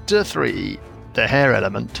 1 to 3. The hair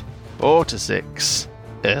element 4 to 6.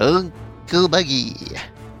 Uncle Buggy.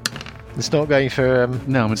 It's not going for.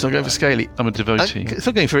 No, It's not going for Scaly. I'm a devotee. It's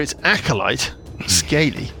not going for its acolyte,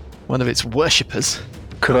 Scaly, one of its worshippers.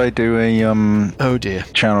 Could I do a Oh dear.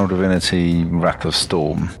 Channel Divinity Wrath of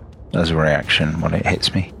Storm as a reaction when it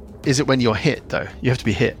hits me? Is it when you're hit, though? You have to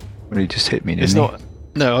be hit. Well, he just hit me, didn't It's he? not.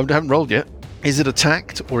 No, I haven't rolled yet. Is it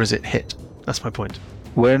attacked or is it hit? That's my point.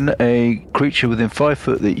 When a creature within 5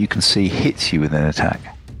 foot that you can see hits you with an attack,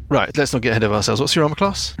 Right, let's not get ahead of ourselves. What's your armor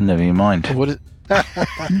class? never you mind. What is?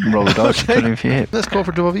 Roll the dice Okay. and tell me if you hit. Let's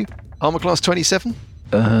cooperative of you. Armor class 27.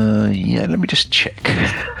 Yeah, let me just check.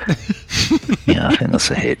 Yeah, I think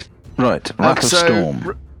that's a hit. Right, Wrath of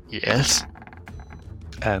Storm. Yes.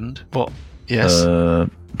 And What? Yes.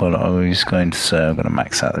 Well, I was going to say I'm going to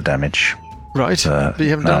max out the damage. Right. But you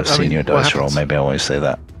haven't Now done. I've seen your what dice roll, happens? maybe I always say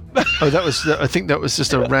that. Oh, that was. I think that was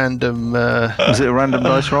just a random. Was it a random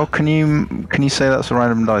dice roll? Can you say that's a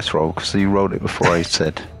random dice roll? Because you rolled it before I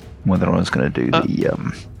said whether I was going to do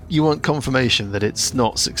the. You want confirmation that it's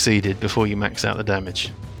not succeeded before you max out the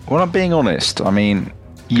damage. Well, I'm being honest. I mean,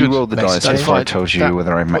 you Good. rolled the Max dice damage. before I Fine. told you That-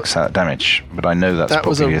 whether I max out damage, but I know that's That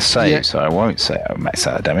was probably a- a save, yeah. so I won't say I max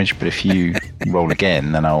out damage. But if you roll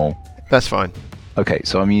again, then I'll. That's fine. Okay,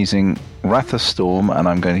 so I'm using Wrath of Storm, and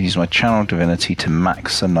I'm going to use my Channel Divinity to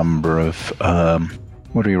max the number of.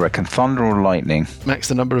 What do you reckon, thunder or lightning? Max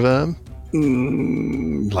the number of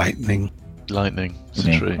Lightning. lightning. It's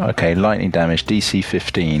Yeah. true. Okay, lightning damage, DC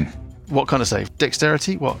 15, What kind of save?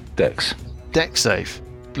 Dexterity? What? Dex. Dex save.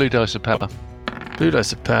 Blue dice of power. Blue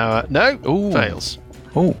dice of power. No. Ooh. Fails.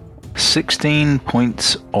 Oh, 16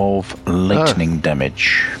 points of lightning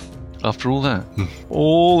damage. After all that.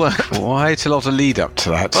 All that. Quite a lot of lead up to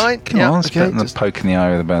that. Fine. Come Yeah. on, it's better Okay. than a Just poke in the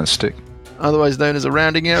eye with a bad stick. otherwise known as a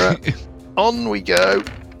rounding error. On we go.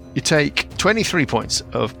 You take 23 points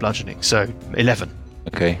of bludgeoning, so 11.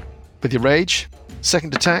 Okay. With your rage,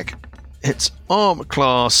 second attack hits armor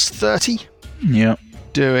class 30, Yeah.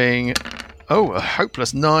 doing a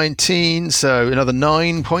hopeless 19, so another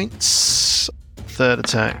 9 points. Third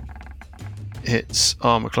attack hits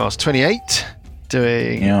armor class 28,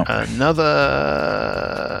 doing Yeah. another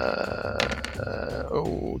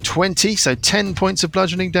 20, so 10 points of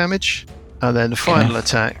bludgeoning damage. And then the final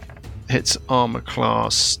attack hits armor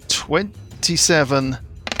class 27.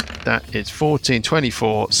 That is 14,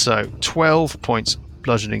 24, so 12 points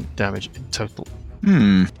bludgeoning damage in total.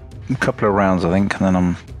 A couple of rounds, I think, and then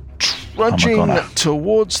I'm. Trudging Oh my God.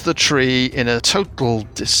 towards the tree in a total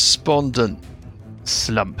despondent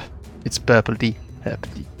slump. It's purpledy,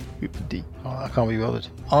 herpedy, hoopedy. Oh, I can't be bothered.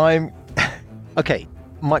 I'm. Okay,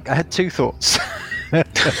 Mike, I had 2 thoughts.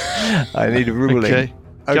 I need a ruling. Okay.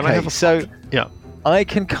 Can I have a so Yeah. I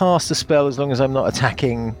can cast a spell as long as I'm not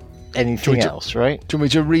attacking anything Georgia- else, right? Do you want me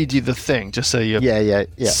to read you the thing, just so you're Yeah.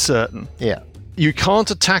 certain? Yeah. You can't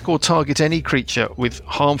attack or target any creature with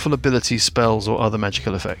harmful abilities, spells, or other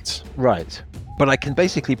magical effects. Right. But I can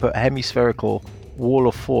basically put a hemispherical wall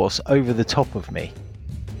of force over the top of me.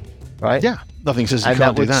 Right? Yeah. Nothing says you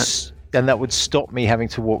can't do that. And that would stop me having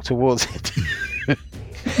to walk towards it.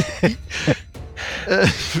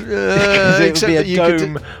 Because it would be a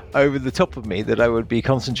dome over the top of me that I would be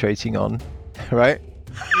concentrating on, right?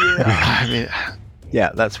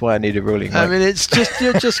 Yeah, that's why I need a ruling. I mean, it's just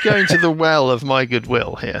you're just going to the well of my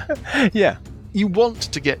goodwill here. Yeah. You want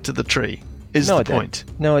to get to the tree, is the point.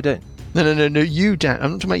 No, I don't. No, you, Dan.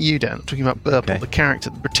 I'm not talking about you, Dan. I'm talking about Burple, the character,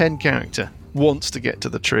 the pretend character, wants to get to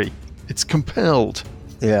the tree. It's compelled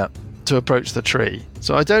to approach the tree.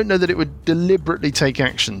 So I don't know that it would deliberately take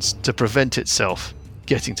actions to prevent itself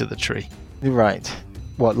getting to the tree. Right.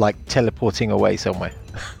 What, like teleporting away somewhere?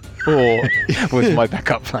 Or was my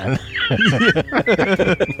backup plan?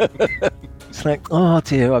 It's like, oh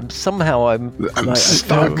dear, I'm like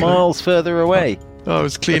 5 miles further away. I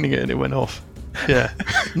was cleaning it and it went off. Yeah.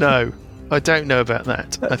 No, I don't know about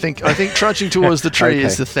that. I think trudging towards the tree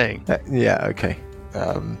is the thing. Okay.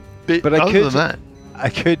 But other than that, I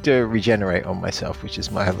could do a regenerate on myself, which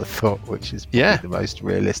is my other thought, which is probably the most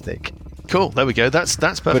realistic. Cool. There we go. That's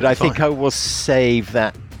perfectly But I fine. think I will save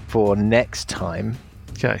that for next time.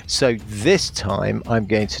 Okay. So this time I'm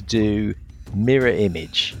going to do mirror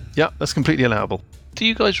image. Yeah, that's completely allowable. Do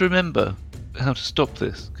you guys remember how to stop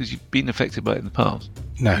this? Because you've been affected by it in the past.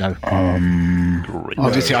 No.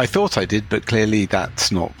 Obviously, I thought I did, but clearly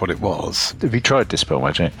that's not what it was. Have you tried Dispel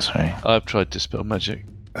Magic? Sorry. I've tried Dispel Magic.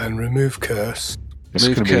 And remove curse.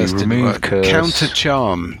 Remove curse didn't work. curse. Counter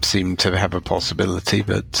charm seemed to have a possibility,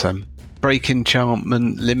 but break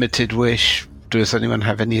enchantment, limited wish. Does anyone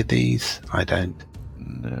have any of these? I don't.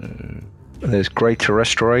 No. There's greater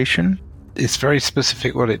restoration. It's very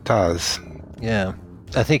specific what it does. Yeah.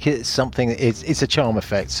 I think it's something. It's a charm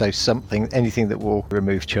effect, so anything that will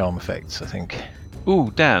remove charm effects, I think.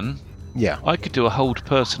 Ooh, Dan. Yeah. I could do a hold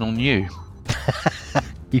person on you.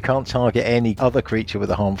 You can't target any other creature with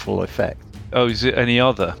a harmful effect. Oh, is it any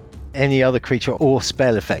other? Any other creature or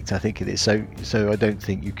spell effect, I think it is. So I don't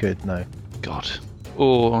think you could, no. God.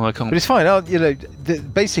 Or I can't. But it's fine.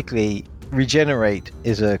 Basically, regenerate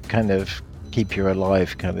is a kind of keep you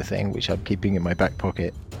alive kind of thing, which I'm keeping in my back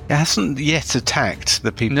pocket. It hasn't yet attacked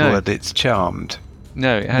the people that it's charmed.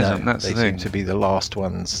 No, it hasn't. No, That's they the thing. seem to be the last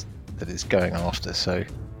ones that it's going after. So,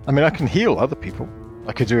 I mean, I can heal other people.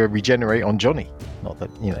 I could do a regenerate on Johnny. Not that,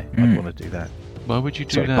 I'd want to do that. Why would you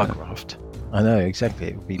do Sorry, that? Bugraft. I know, exactly.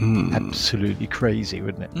 It would be absolutely crazy,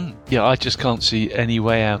 wouldn't it? Yeah, I just can't see any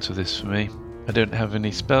way out of this for me. I don't have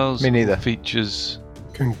any spells. Me neither. Features.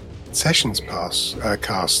 Can Sessions cast hold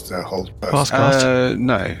person? Pass cast.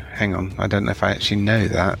 No, hang on. I don't know if I actually know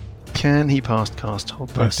that. Can he cast hold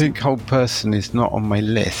person? I think hold person is not on my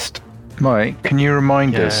list. Mike, can you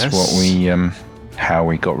remind us Yes. what we, how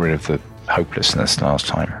we got rid of the hopelessness last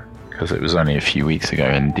time? Because it was only a few weeks ago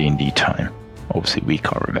in D&D time. Obviously, we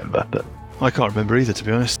can't remember, but I can't remember either, to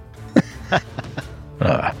be honest.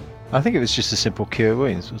 I think it was just a simple cure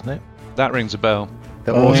wounds, wasn't it? That rings a bell.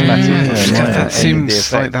 That automatically yeah, ended That the seems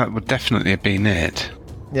effect. like that would definitely have been it.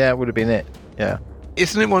 Yeah, it would have been it. Yeah.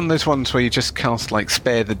 Isn't it one of those ones where you just cast like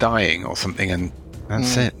spare the dying or something and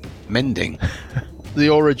that's it? Mending. The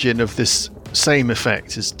origin of this same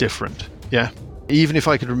effect is different. Yeah. Even if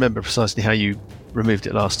I could remember precisely how you removed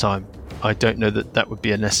it last time, I don't know that would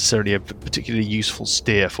be necessarily a particularly useful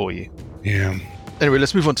steer for you. Yeah. Anyway,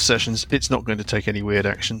 let's move on to sessions. It's not going to take any weird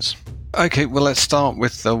actions. Okay, well, let's start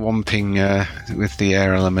with the Whomping with the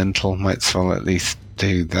air elemental. Might as well at least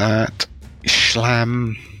do that.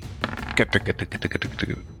 Schlam.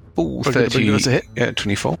 Oh, 30. That's a hit. Yeah,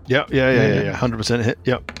 24. Yeah. 100% hit.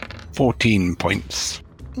 Yep. 14 points.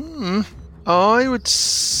 I would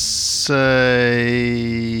say...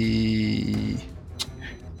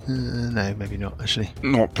 no, maybe not, actually.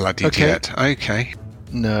 Not bloodied Okay. yet. Okay.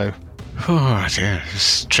 No. Oh, dear.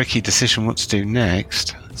 It's a tricky decision what to do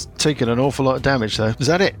next. It's taken an awful lot of damage, though. Is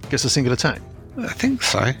that it? Gets a single attack? I think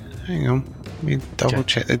so. Hang on. Let me double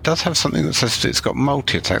check. It does have something that says it's got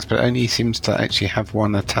multi-attacks, but it only seems to actually have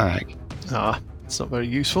one attack. It's not very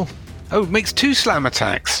useful. Oh, it makes 2 slam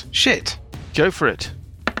attacks. Shit. Go for it.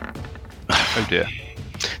 Oh dear.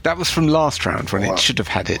 That was from last round when it should have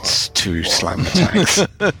had its 2 slam attacks.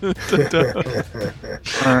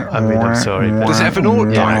 I'm sorry. Does it have an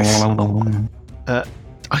Ort dice? I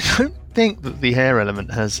don't think that the hair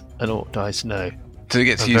element has an Ort dice, no. Do I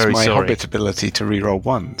get to I'm use very my sorry. Hobbit ability to reroll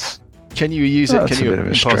once? Can you use it? That's Can a you bit of a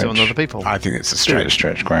impose it on stretch. other people? I think it's a bit of a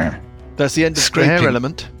stretch. stretch, Graham. That's the end of the Scraping. hair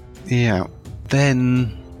element. Yeah.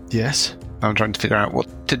 Then Yes. I'm trying to figure out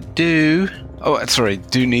what to do. Oh, sorry.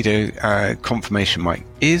 Do need a confirmation, Mike.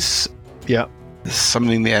 Is Yeah.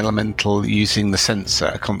 summoning the elemental using the sensor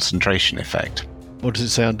a concentration effect? What does it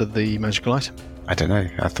say under the magical item? I don't know.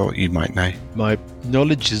 I thought you might know. My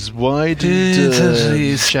knowledge is wide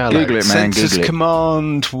and shallow. Google it, man. Senses Google it.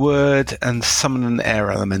 command, word, and summon an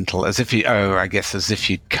air elemental. As if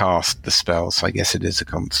you'd cast the spell, so I guess it is a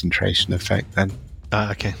concentration effect then.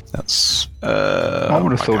 Okay. That's... I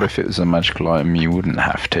would have thought if it was a magical item, you wouldn't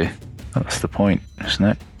have to. That's the point, isn't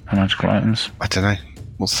it? Magical items. I don't know.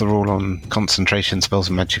 What's the rule on concentration spells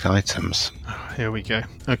and magic items? Here we go.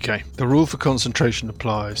 Okay. The rule for concentration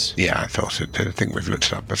applies. Yeah, I thought it did. I think we've looked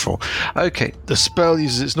it up before. Okay. The spell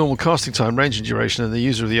uses its normal casting time, range, and duration, and the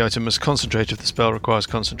user of the item must concentrate if the spell requires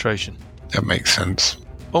concentration. That makes sense.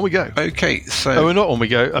 On we go. Okay, so... Oh, we're not on we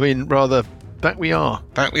go. I mean, rather, back we are.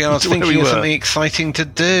 Back we are thinking of something exciting to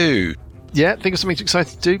do. Yeah, think of something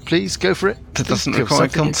exciting to do, please. Go for it. That doesn't Think of require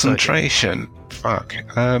something concentration. Fuck.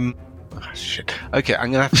 Shit. Okay,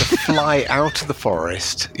 I'm going to have to fly out of the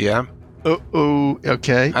forest, yeah?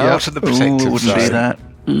 Okay. Out of the protective wouldn't be zone. that.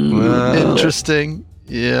 Interesting.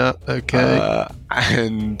 Yeah, okay.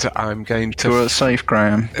 And I'm going to... You're safe,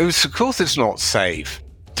 Graham. Of course it's not safe.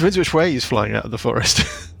 Depends which way he's flying out of the forest.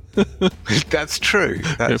 That's true.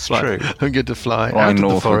 That's true. I'm going to fly Flying out of the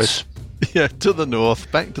northwards. forest. Yeah, to the north,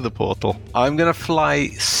 back to the portal. I'm going to fly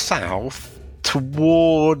south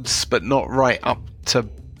towards, but not right up to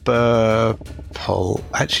Burple.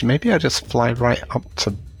 Actually, maybe I'll just fly right up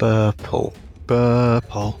to Burple.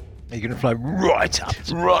 Burple. Are you going to fly right up?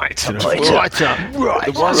 Right up.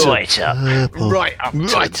 Right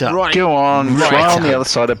up. Go on, Right fly on the up. other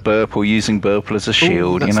side of Burple using Burple as a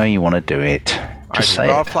shield. You know you want to do it. Just say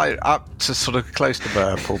I'll it. fly up to sort of close to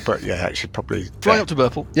Burple, but yeah, actually probably... Fly up to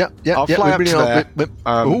Burple. Yeah. I'll fly up we to really there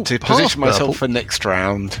are- to past position myself Burple. for next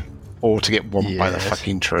round, or to get whomped by the Yes.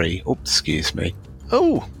 fucking tree. Oops, excuse me.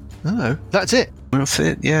 Oh, no, that's it. That's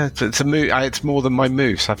it, yeah. It's a move. It's more than my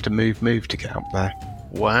moves. I have to move to get up there.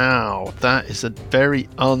 Wow, that is a very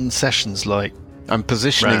unsessions-like. I'm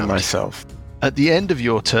positioning Round. myself. At the end of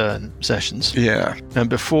your turn, Sessions, Yeah. and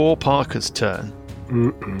before Parker's turn,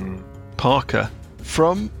 Parker,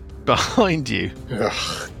 from behind you,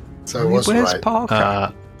 Ugh. So what's Where's right?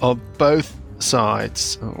 Parker? on both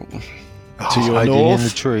sides, Oh, to your hiding in the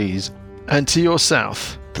north trees. and to your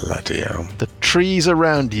south, bloody hell. the trees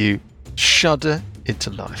around you shudder into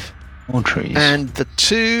life. More trees. And the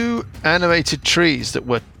two animated trees that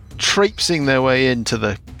were traipsing their way into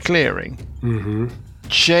the clearing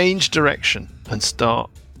change direction and start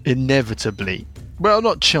inevitably, well,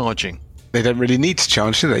 not charging. They don't really need to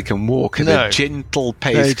charge, do they? They can walk at No. a gentle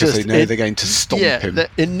They pace because they just- know they're going to stomp Yeah, him. they're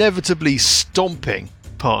inevitably stomping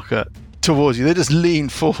Parker towards you. They just lean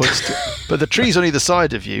forwards. But the trees on either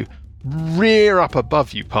side of you rear up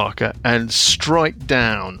above you, Parker, and strike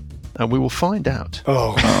down. And we will find out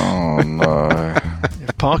Oh, Oh no.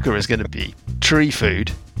 if Parker is going to be tree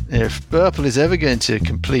food, if Burple is ever going to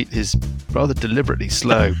complete his rather deliberately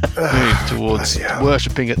slow move towards bloody hell.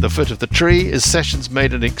 worshipping at the foot of the tree, as Sessions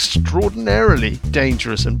made an extraordinarily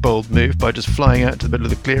dangerous and bold move by just flying out to the middle of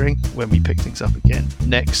the clearing when we pick things up again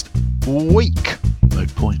next week. No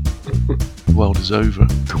point. The world is over.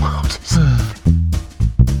 The world is...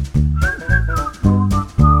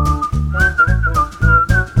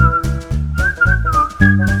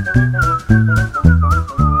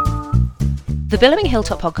 The Billowing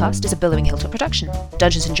Hilltop podcast is a Billowing Hilltop production.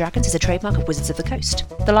 Dungeons & Dragons is a trademark of Wizards of the Coast.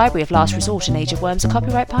 The Library of Last Resort and Age of Worms are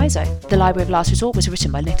copyright Paizo. The Library of Last Resort was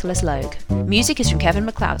written by Nicholas Logue. Music is from Kevin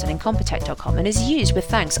MacLeod and Incompetech.com and is used with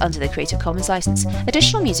thanks under the Creative Commons license.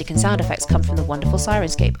 Additional music and sound effects come from the wonderful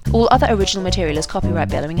Sirenscape. All other original material is copyright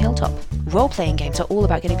Billowing Hilltop. Role-playing games are all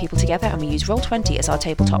about getting people together, and we use Roll20 as our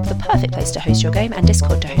tabletop, the perfect place to host your game, and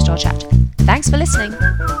Discord to host our chat. Thanks for listening.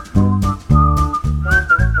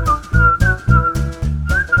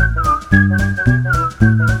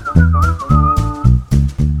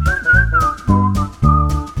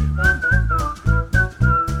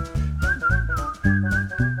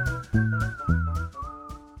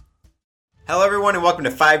 Hello everyone and welcome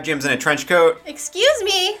to 5 Gems in a Trench Coat. Excuse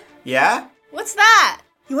me? Yeah? What's that?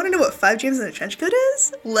 You want to know what 5 gems in a trench coat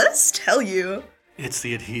is? Let us tell you. It's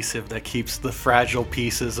the adhesive that keeps the fragile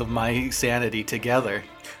pieces of my sanity together.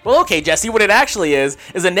 Well, okay, Jesse, what it actually is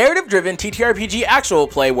a narrative-driven TTRPG actual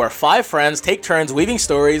play where 5 friends take turns weaving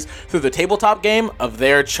stories through the tabletop game of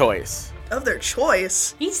their choice. Of their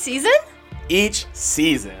choice. Each season? Each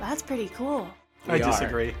season. That's pretty cool. I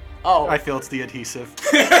disagree. Oh. I feel it's the adhesive.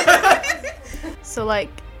 So, like,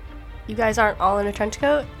 you guys aren't all in a trench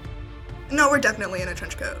coat? No, we're definitely in a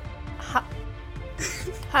trench coat.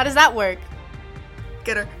 How does that work?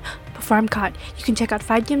 Get her. Before I'm caught, you can check out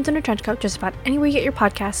 5 Gems in a Trench Coat just about anywhere you get your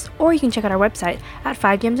podcasts, or you can check out our website at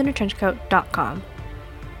 5gemsinatrenchcoat.com.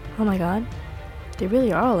 Oh my god, they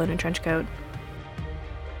really are all in a trench coat.